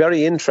 It will be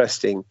very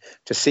interesting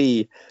to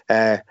see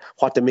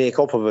what the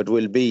make-up of it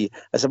will be.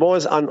 I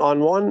suppose on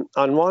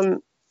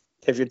one,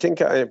 if you think,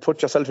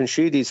 put yourself in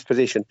Sheedy's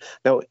position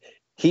now,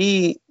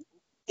 he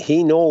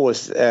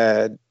knows,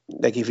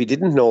 like if he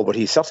didn't know, but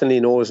he certainly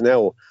knows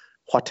now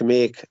what to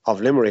make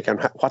of Limerick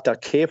and what they're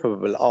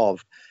capable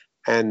of,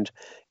 and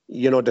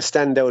the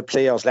standout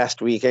players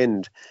last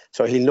weekend.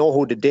 So he'll know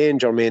who the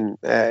danger men,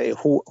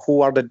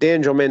 who are the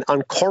danger men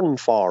on current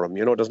form.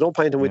 There's no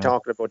point in we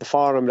talking about the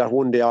forum that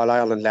won the All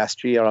Ireland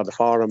last year, or the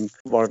forum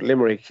where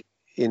Limerick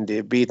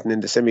beaten in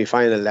the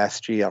semi-final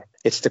last year.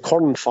 It's the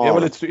current form. Yeah,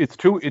 well, it's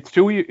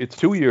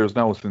 2 years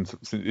now since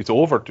it's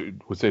over.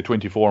 We'd say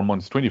 24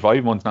 months,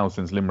 25 months now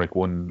since Limerick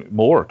won,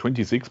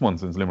 26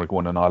 months since Limerick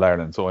won in All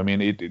Ireland. So I mean,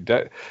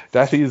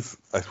 that is,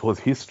 I suppose,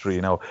 history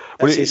now.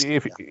 But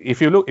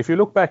if you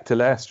look back to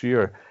last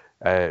year,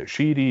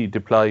 Sheedy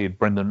deployed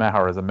Brendan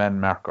Maher as a man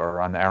marker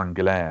on Aaron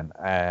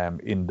Gillan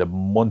in the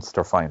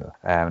Munster final.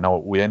 Now,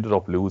 we ended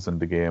up losing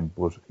the game,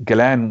 but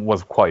Gillan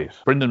was quiet.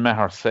 Brendan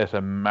Maher set a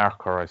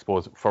marker, I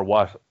suppose, for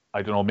what,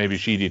 I don't know, maybe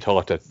Sheedy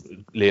thought that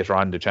later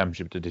on in the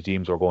championship that the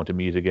teams were going to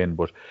meet again,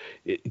 but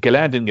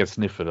Gillan didn't get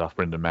sniffed off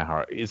Brendan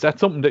Maher. Is that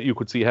something that you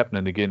could see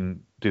happening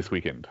again this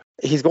weekend?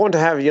 He's going to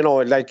have,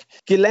 like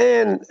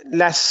Gillan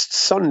last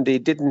Sunday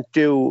didn't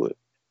do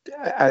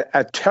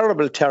a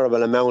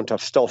terrible amount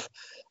of stuff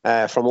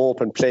from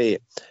open play.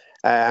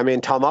 I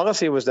mean, Tom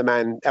Odyssey was the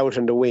man out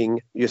in the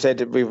wing. You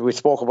said we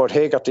spoke about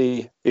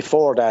Hagerty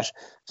before that.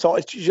 So,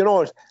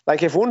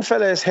 like if one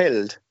fella is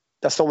held,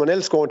 there's someone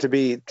else going to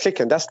be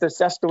clicking. That's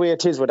the way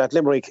it is with that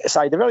Limerick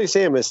side. The very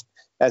same as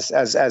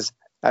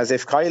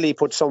if Kiley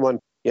put someone,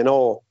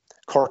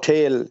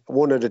 curtail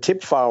one of the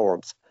tip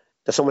forwards.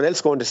 There's someone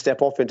else going to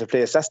step up into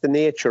place. That's the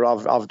nature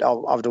of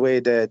the way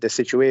the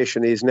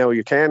situation is now.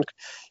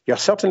 You're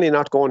certainly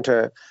not going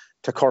to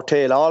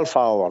curtail all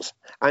forwards.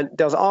 And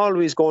there's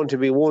always going to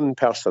be one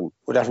person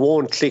that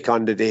won't click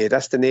on the day.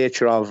 That's the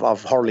nature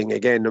of hurling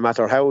again. No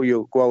matter how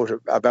you go out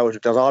about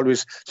it, there's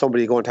always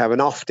somebody going to have an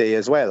off day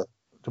as well.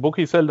 The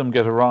bookies seldom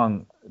get it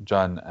wrong,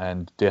 John,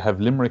 and they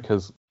have Limerick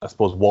as, I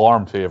suppose,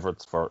 warm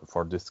favourites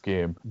for this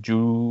game.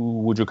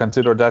 Would you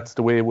consider that's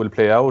the way it will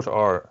play out,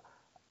 or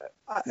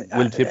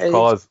will Tipp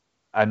cause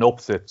an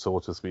upset, so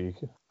to speak?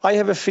 I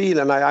have a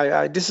feeling.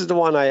 I this is the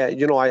one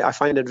I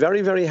find it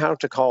very, very hard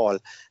to call.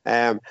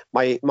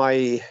 My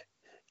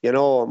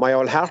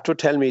old heart would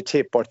tell me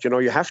Tipp, but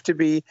you have to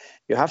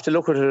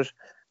look at it,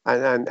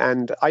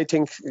 and I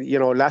think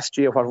last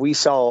year what we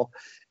saw.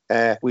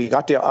 We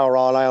got our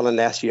All Ireland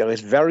last year.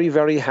 It's very,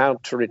 very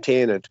hard to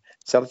retain it.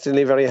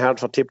 Certainly very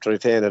hard for Tipp to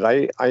retain it.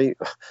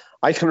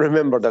 I can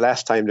remember the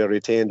last time they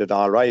retained it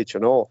all right,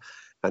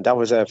 and that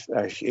was a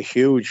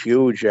huge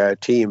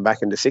team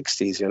back in the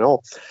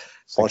 60s,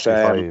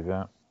 65,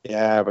 but,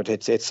 yeah, but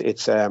it's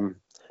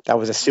that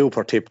was a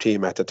super Tipp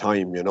team at the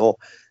time,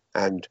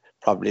 and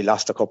probably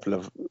lost a couple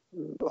of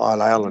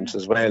All Irelands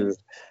as well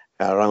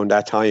around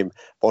that time.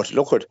 But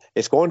look,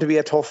 it's going to be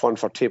a tough one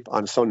for Tipp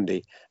on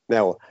Sunday.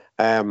 Now,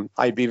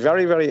 I'd be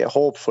very, very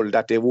hopeful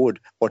that they would,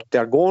 but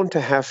they're going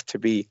to have to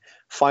be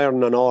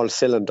firing on all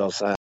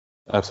cylinders.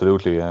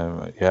 Absolutely,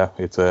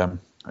 it's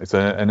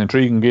an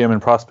intriguing game in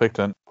prospect,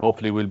 and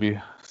hopefully we'll be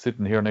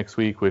sitting here next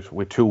week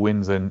with 2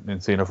 wins in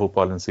senior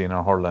football and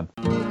senior hurling.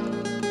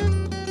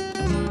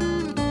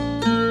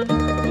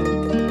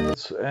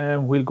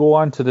 We'll go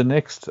on to the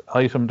next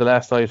item. The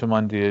last item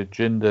on the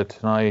agenda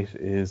tonight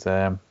is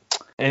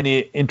any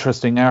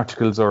interesting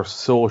articles or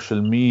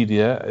social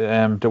media.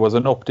 There was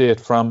an update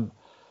from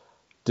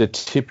the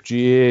Tipp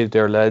GA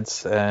there,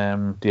 lads.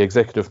 The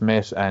executive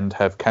met and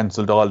have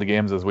cancelled all the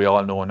games, as we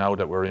all know now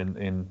that we're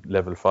in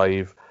level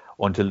 5,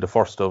 until the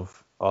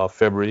 1st of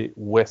February.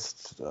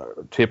 West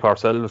Tipp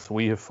ourselves,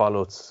 we have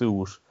followed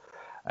suit.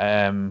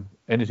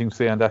 Anything to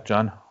say on that,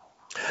 John?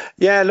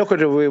 Yeah, look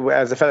at it.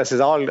 As the fella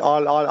says,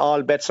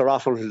 all bets are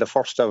off until the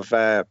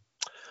 1st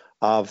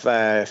of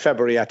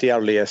February at the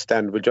earliest,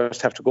 and we'll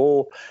just have to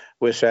go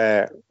with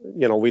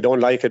we don't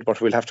like it, but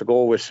we'll have to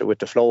go with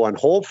the flow, and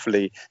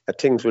hopefully that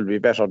things will be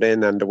better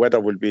then, and the weather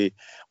will be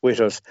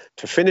with us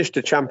to finish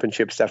the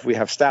championships that we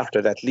have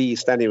started, at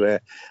least anyway,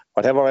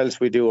 whatever else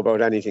we do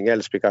about anything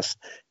else, because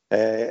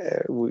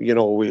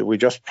we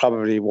just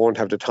probably won't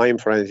have the time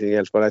for anything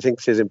else. But I think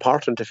it is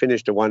important to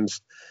finish the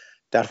ones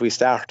that we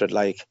started,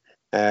 like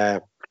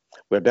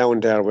we're down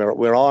there,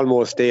 we're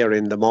almost there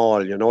in them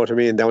all, you know what I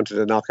mean, down to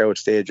the knockout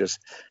stages,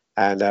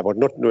 and but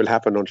nothing will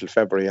happen until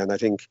February, and I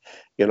think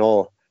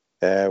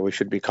we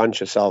should be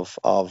conscious of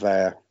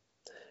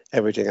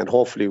everything, and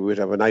hopefully we'll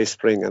have a nice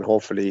spring, and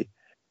hopefully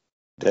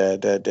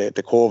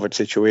the COVID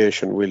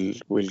situation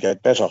will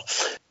get better.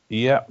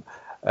 Yeah,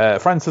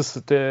 Francis,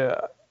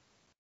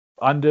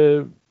 on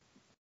the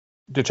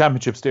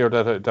championships there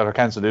that are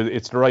cancelled,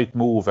 it's the right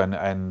move,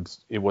 and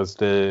it was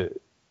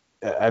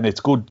and it's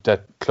good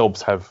that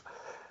clubs have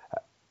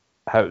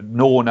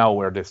know now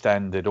where they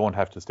stand. They don't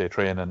have to stay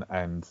training,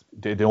 and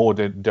they know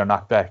they're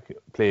not back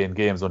playing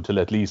games until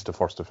at least the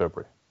 1st of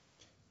February.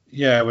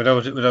 Yeah,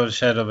 without a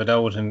shadow of a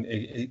doubt, and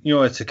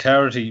it's a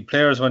clarity.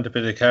 Players want a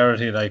bit of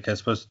clarity, like I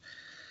suppose,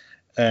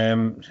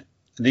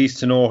 at least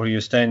to know where you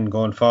stand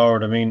going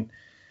forward. I mean,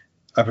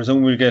 I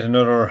presume we'll get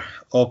another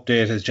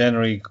update as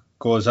January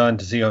goes on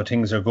to see how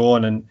things are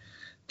going, and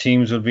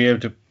teams will be able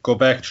to go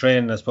back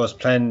training. I suppose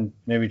plan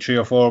maybe 3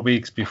 or 4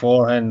 weeks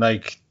beforehand,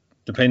 like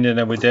depending,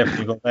 and we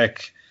definitely go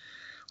back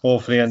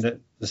hopefully on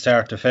the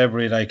start of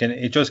February, like, and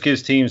it just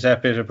gives teams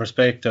that bit of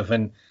perspective,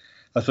 and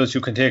I suppose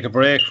you can take a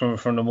break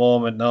from the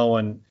moment now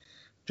and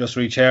just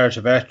recharge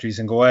the batteries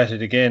and go at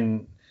it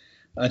again.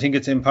 I think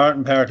it's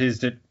important part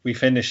is that we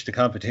finish the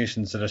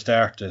competitions that are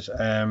started.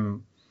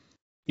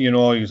 You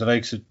the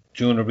likes of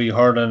Junior B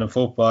hurling and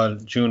football,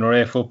 Junior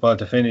A football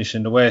to finish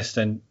in the West,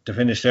 and to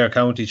finish their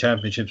county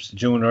championships, the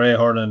Junior A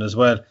hurling as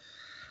well.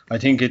 I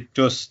think it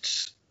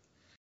just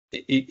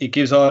it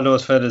gives all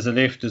those fellas a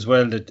lift as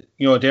well, that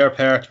they're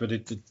part of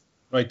it.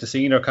 Right, the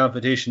senior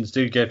competitions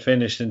did get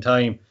finished in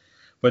time,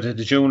 but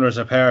the juniors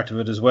are part of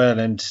it as well,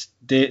 and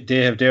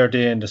they have their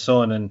day in the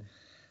sun. And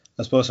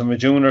I suppose from a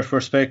junior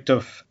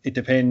perspective, it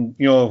depends,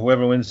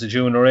 whoever wins the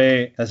Junior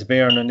A has a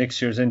bearing on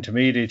next year's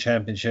intermediate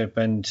championship,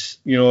 and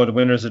the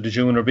winners of the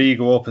Junior B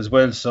go up as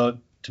well. So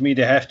to me,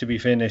 they have to be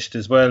finished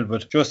as well.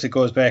 But just it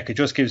goes back, it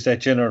just gives that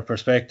general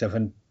perspective,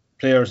 and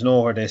players know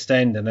where they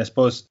stand. And I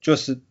suppose,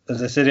 just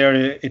as I said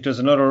earlier, it does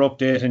another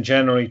update in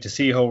January to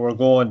see how we're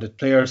going. The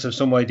players have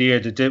some idea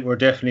that we're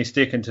definitely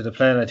sticking to the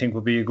plan. I think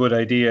would be a good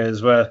idea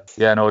as well.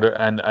 Yeah, no,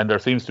 and there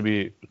seems to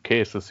be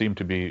cases seem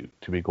to be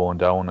going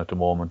down at the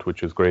moment,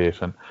 which is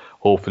great. And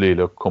hopefully,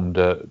 come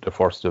the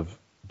 1st of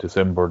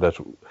December, that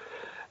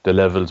the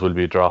levels will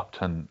be dropped,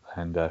 and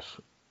that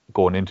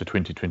going into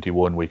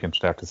 2021 we can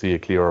start to see a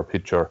clearer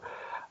picture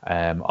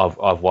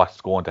of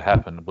what's going to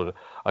happen. But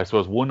I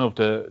suppose one of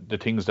the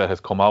things that has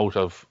come out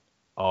of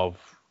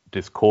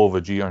this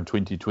COVID year in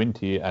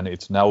 2020, and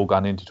it's now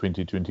gone into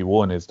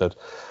 2021, is that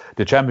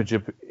the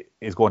championship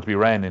is going to be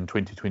ran in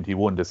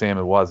 2021 the same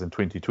it was in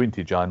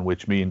 2020, John,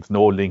 which means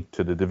no link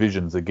to the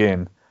divisions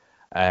again.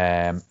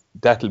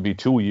 That'll be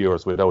 2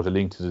 years without a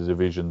link to the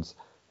divisions.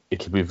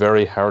 It'll be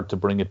very hard to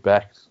bring it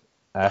back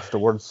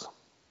afterwards.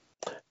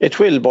 It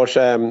will, but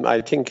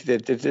I think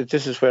that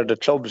this is where the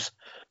clubs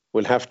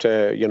will have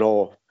to,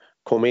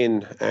 come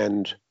in,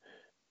 and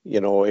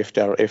if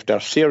they're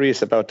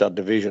serious about their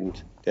division,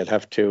 they'll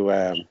have to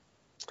have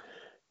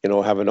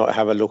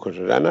a look at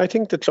it. And I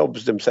think the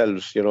clubs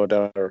themselves,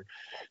 they're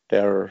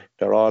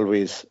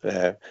always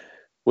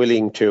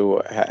willing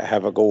to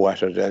have a go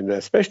at it, and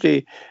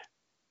especially,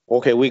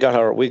 okay, we got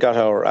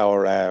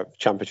our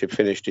championship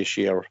finished this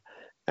year.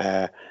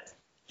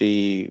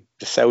 The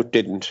South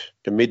didn't,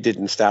 the Mid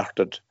didn't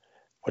started.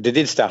 Or they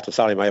did start it,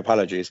 sorry, my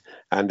apologies,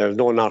 and there's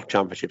no North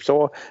Championship.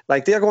 So,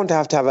 they're going to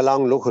have a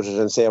long look at it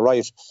and say,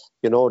 right,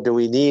 do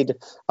we need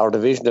our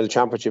divisional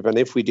championship? And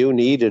if we do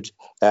need it,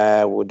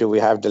 do we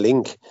have the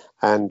link?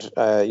 And,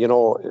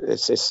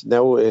 it's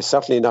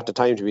certainly not the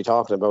time to be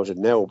talking about it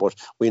now, but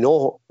we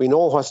know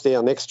what's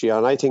there next year.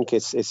 And I think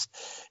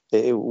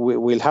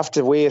we'll have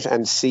to wait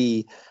and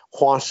see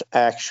what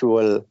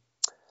actual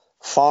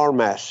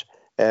format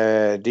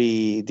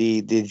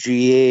the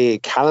GA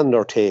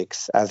calendar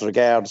takes as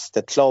regards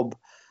the club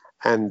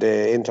and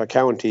the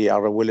inter-county,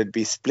 or will it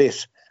be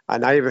split?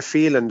 And I have a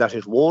feeling that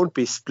it won't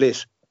be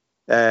split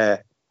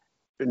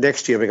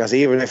next year, because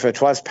even if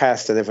it was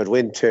passed and if it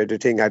went to the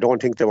thing, I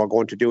don't think they were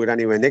going to do it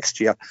anyway next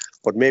year.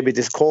 But maybe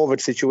this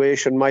COVID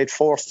situation might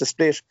force the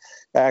split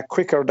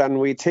quicker than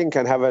we think,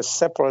 and have a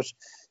separate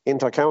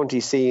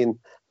inter-county scene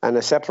and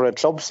a separate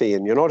club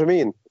scene, you know what I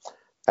mean?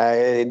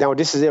 Now,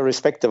 this is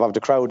irrespective of the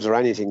crowds or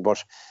anything,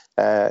 but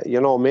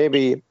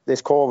maybe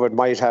this COVID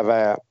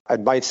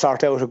might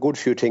sort out a good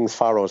few things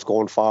for us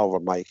going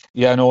forward, Mike.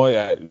 Yeah, no,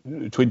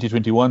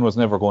 2021 was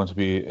never going to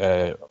be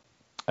a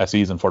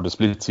season for the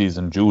split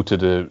season due to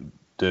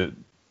the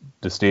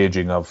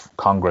staging of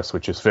Congress,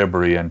 which is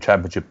February, and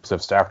championships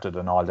have started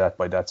and all that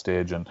by that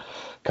stage, and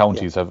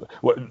counties have.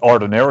 Well,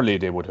 ordinarily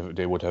they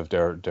would have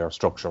their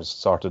structures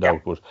sorted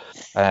out, but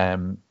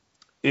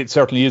it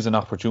certainly is an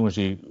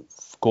opportunity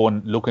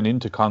looking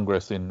into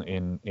Congress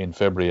in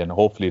February, and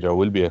hopefully there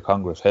will be a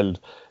Congress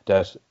held,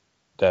 that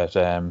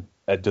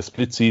the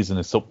split season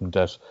is something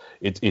that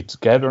it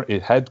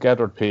had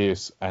gathered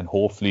pace, and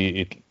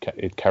hopefully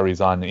it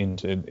carries on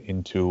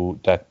into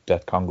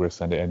that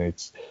Congress, and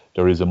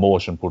there is a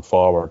motion put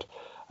forward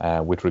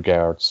with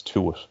regards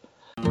to it.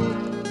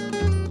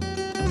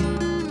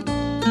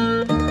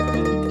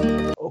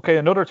 Okay,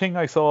 another thing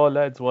I saw,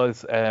 lads,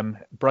 was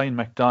Brian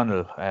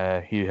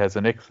McDonnell. He has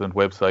an excellent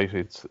website.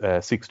 It's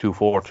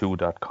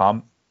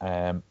 6242.com.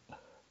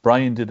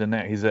 Brian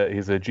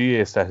he's a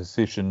GA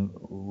statistician.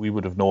 We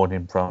would have known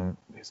him from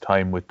his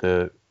time with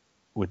the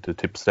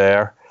Tipp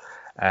Star,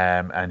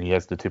 and he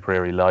has the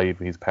Tipperary Live.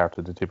 He's part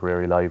of the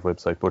Tipperary Live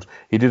website. But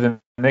he did an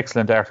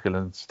excellent article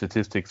on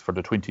statistics for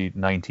the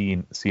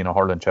 2019 Senior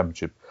Hurling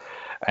Championship.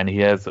 and he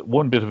has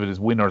one bit of it is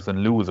winners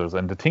and losers.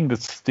 And the thing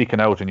that's sticking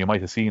out, and you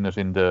might have seen it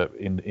in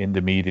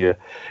the media,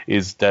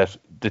 is that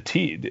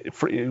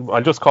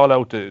I'll just call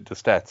out the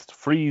stats.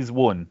 Frees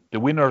won. The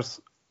winners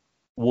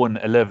won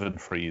 11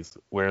 frees,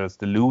 whereas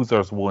the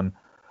losers won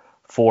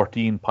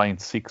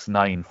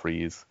 14.69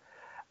 frees,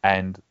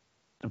 and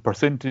the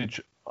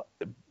percentage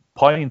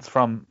points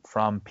from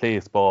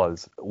place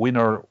balls,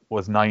 winner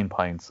was 9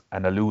 points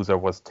and a loser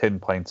was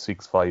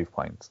 10.65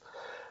 points.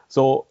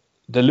 So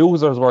the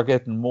losers were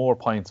getting more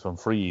points from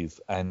frees,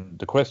 and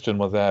the question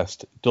was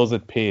asked, does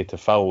it pay to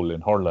foul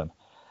in hurling?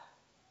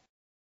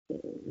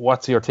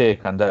 What's your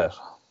take on that?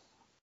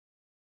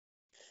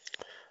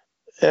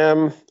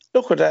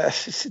 Look,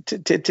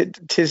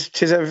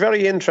 tis a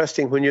very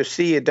interesting when you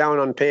see it down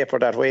on paper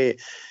that way.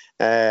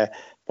 But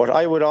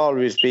I would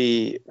always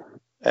be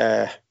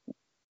a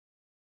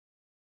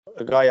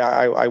guy.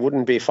 I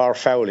wouldn't be for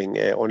fouling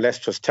unless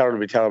it was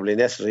terribly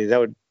necessary.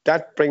 Now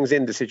that brings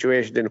in the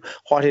situation. Then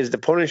what is the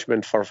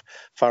punishment for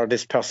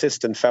this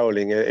persistent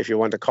fouling, if you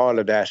want to call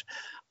it that?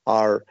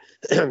 Or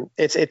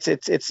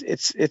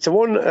it's a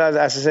one, as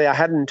I say, I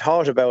hadn't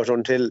thought about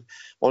until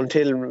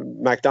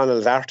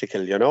McDonald's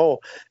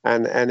article,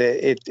 and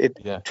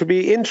it to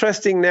be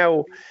interesting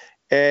now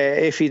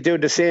if he do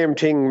the same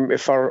thing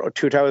for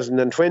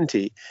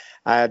 2020.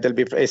 There'll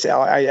be,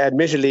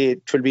 admittedly,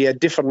 it will be a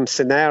different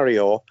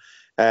scenario,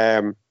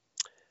 and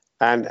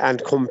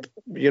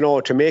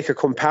to make a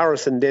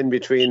comparison then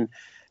between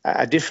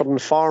a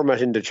different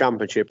format in the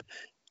championship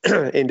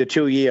in the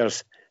 2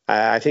 years.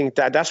 I think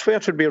that's where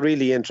it would be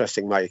really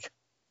interesting, Mike.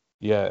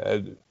 Yeah,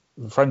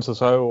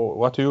 Francis,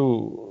 what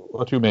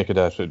do you make of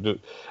that?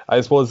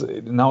 I suppose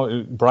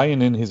now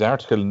Brian in his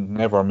article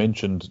never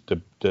mentioned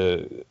the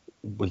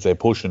we'll say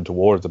pushing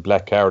towards the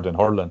black card in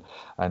hurling,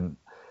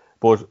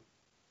 but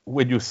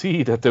when you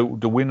see that the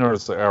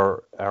winners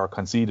are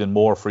conceding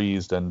more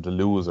frees than the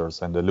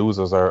losers, and the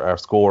losers are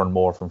scoring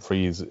more from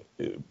frees,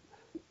 is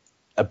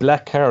a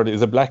black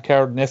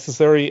card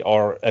necessary,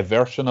 or a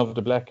version of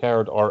the black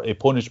card, or a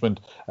punishment,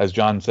 as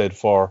John said,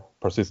 for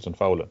persistent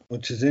fouling?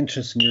 Which is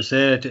interesting. You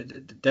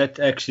said that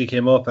actually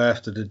came up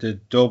after the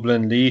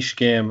Dublin Laois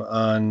game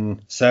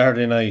on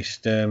Saturday night,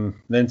 the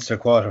Leinster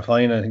quarter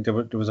final. I think there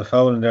was a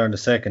foul in there in the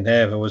second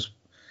half. It was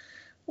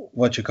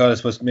what you call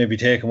it, was maybe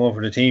taking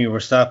over the team. You were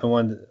stopping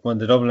when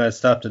the Dublin had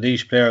stopped the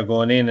Laois player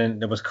going in,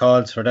 and there was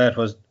calls for that.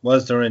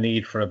 Was there a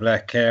need for a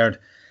black card?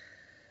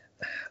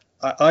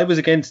 I was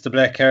against the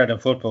black card in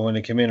football when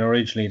it came in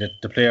originally, that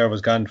the player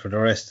was gone for the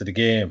rest of the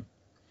game.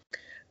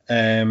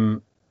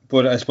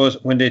 But I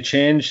suppose when they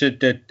changed it,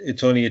 that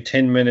it's only a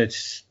 10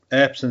 minutes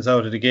absence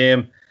out of the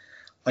game,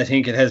 I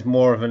think it has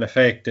more of an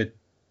effect that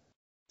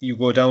you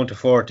go down to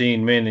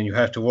 14 men and you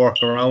have to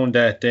work around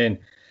that. Then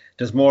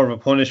there's more of a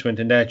punishment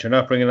in that. You're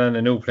not bringing on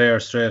a new player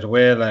straight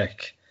away.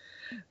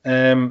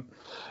 The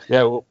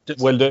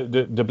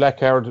black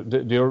card,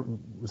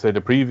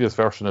 the previous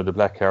version of the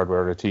black card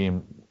where the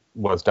team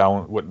was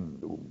down,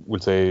 we'll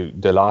say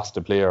they lost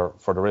the player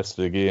for the rest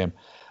of the game.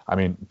 I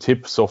mean,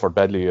 Tipp suffered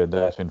badly in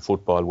that in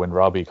football when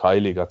Robbie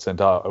Kiley got sent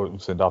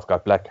off,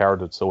 got black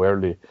carded so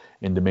early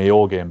in the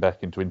Mayo game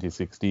back in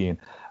 2016.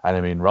 And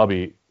I mean,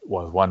 Robbie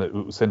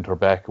was centre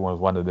back and was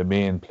one of the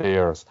main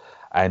players,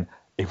 and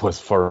it was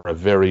for a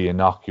very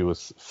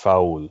innocuous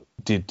foul.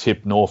 Did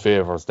Tipp no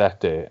favours that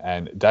day,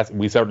 and that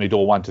we certainly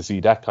don't want to see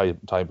that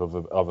type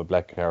of a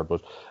black card. But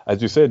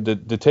as you said,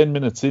 the 10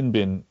 minutes in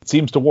bin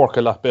seems to work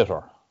a lot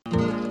better.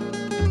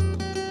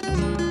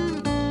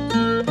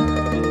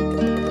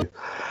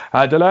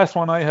 The last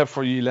one I have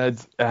for you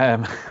lads,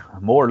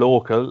 more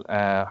local,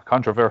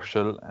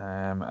 controversial,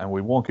 and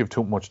we won't give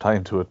too much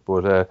time to it,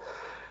 but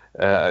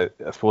I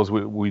suppose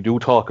we do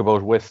talk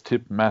about West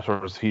Tipp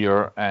matters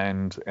here,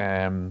 and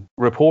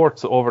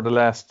reports over the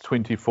last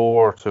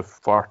 24 to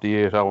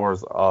 48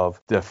 hours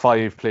of the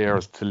 5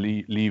 players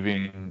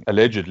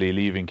allegedly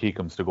leaving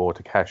Keekham's to go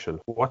to Cashel.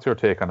 What's your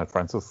take on it,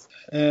 Francis?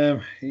 I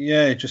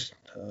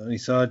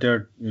saw it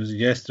there, it was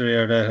yesterday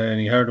or that,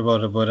 and he heard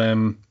about it, but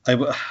I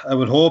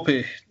would hope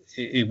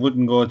it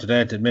wouldn't go to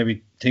that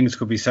maybe things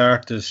could be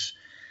sorted.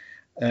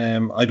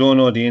 I don't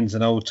know the ins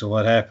and outs of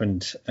what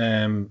happened.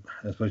 I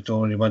suppose I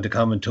don't really want to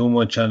comment too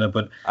much on it,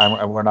 but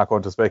and we're not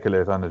going to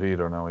speculate on it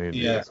either now.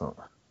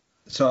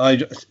 So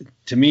I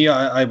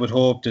would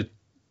hope that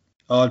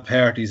all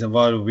parties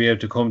involved would be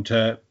able to come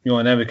to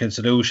an amicable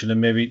solution,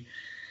 and maybe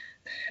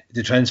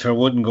the transfer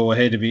wouldn't go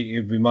ahead.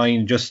 It'd be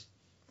mine just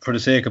for the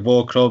sake of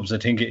both clubs. I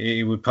think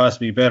it would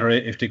possibly be better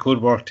if they could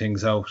work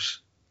things out.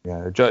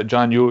 Yeah,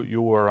 John,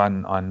 you were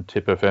on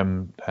Tipp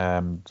FM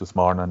this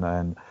morning,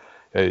 and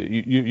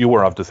you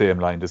were of the same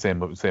line, the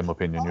same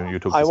opinion. You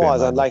took. I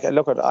was, line.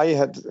 And I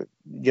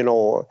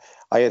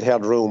had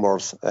heard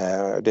rumours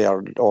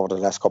there over the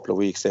last couple of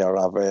weeks there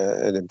of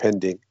an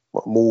impending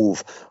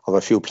move of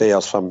a few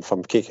players from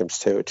Keekham's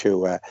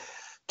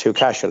to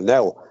Cashel.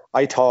 Now,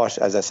 I thought,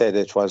 as I said,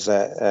 it was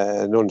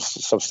an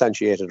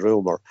unsubstantiated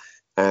rumour.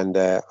 And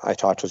I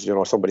thought it was, you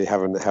know, somebody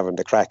having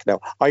the crack. Now,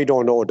 I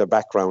don't know the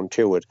background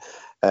to it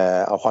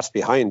or what's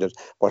behind it,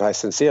 but I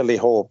sincerely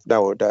hope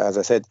now, as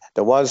I said,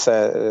 there was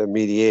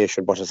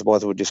mediation, but I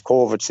suppose with this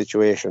COVID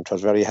situation, it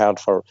was very hard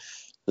for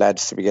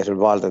lads to be getting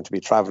involved and to be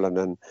travelling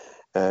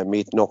and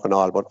meeting up and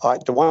all.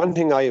 But the one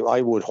thing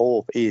I would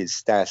hope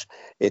is that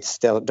it's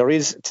still, there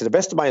is, to the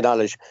best of my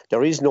knowledge,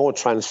 there is no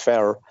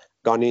transfer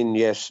gone in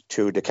yet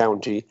to the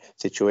county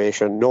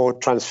situation, no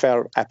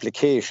transfer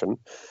application.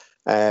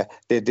 The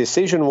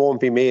decision won't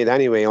be made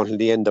anyway until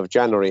the end of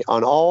January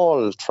on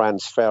all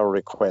transfer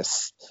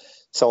requests.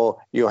 So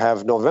you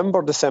have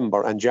November,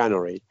 December and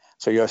January.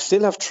 So you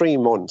still have 3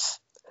 months.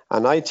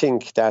 And I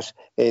think that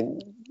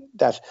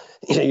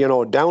you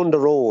know, down the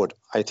road,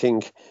 I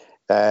think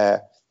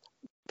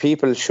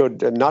people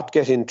should not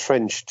get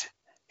entrenched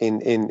in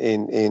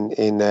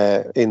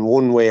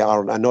one way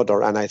or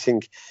another. And I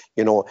think,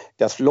 you know,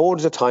 there's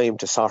loads of time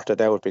to sort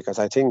it out, because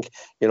I think,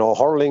 you know,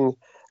 hurling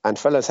and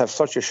fellas have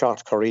such a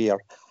short career,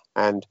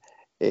 and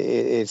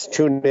it's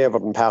 2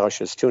 neighbouring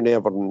parishes, 2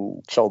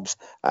 neighbouring clubs,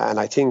 and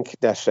I think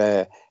that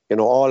you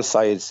know, all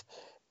sides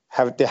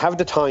have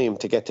the time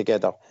to get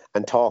together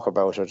and talk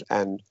about it.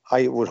 And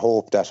I would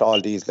hope that all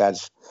these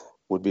lads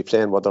would be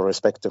playing with their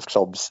respective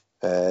clubs,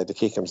 the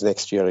Kickhams,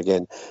 next year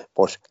again.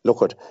 But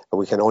look,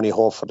 we can only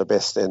hope for the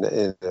best, and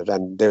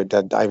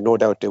I've no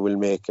doubt they will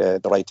make the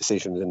right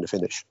decisions in the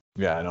finish.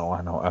 Yeah, I know,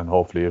 and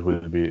hopefully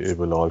it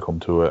will all come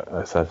to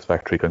a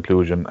satisfactory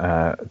conclusion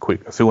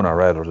sooner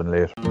rather than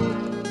later.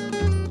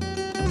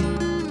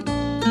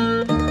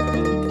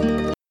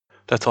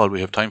 That's all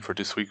we have time for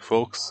this week,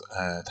 folks.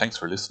 Thanks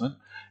for listening.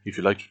 If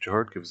you liked what you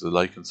heard, give us a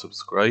like and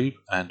subscribe,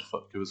 and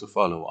give us a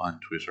follow on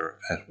Twitter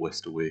at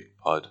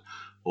WestAwakePod.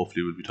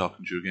 Hopefully we'll be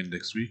talking to you again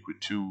next week with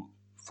 2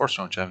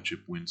 first-round championship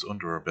wins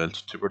under our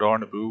belt. Tipp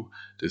Naboo.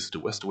 This is the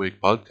West Awake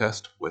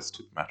podcast. West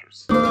Tip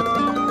Matters.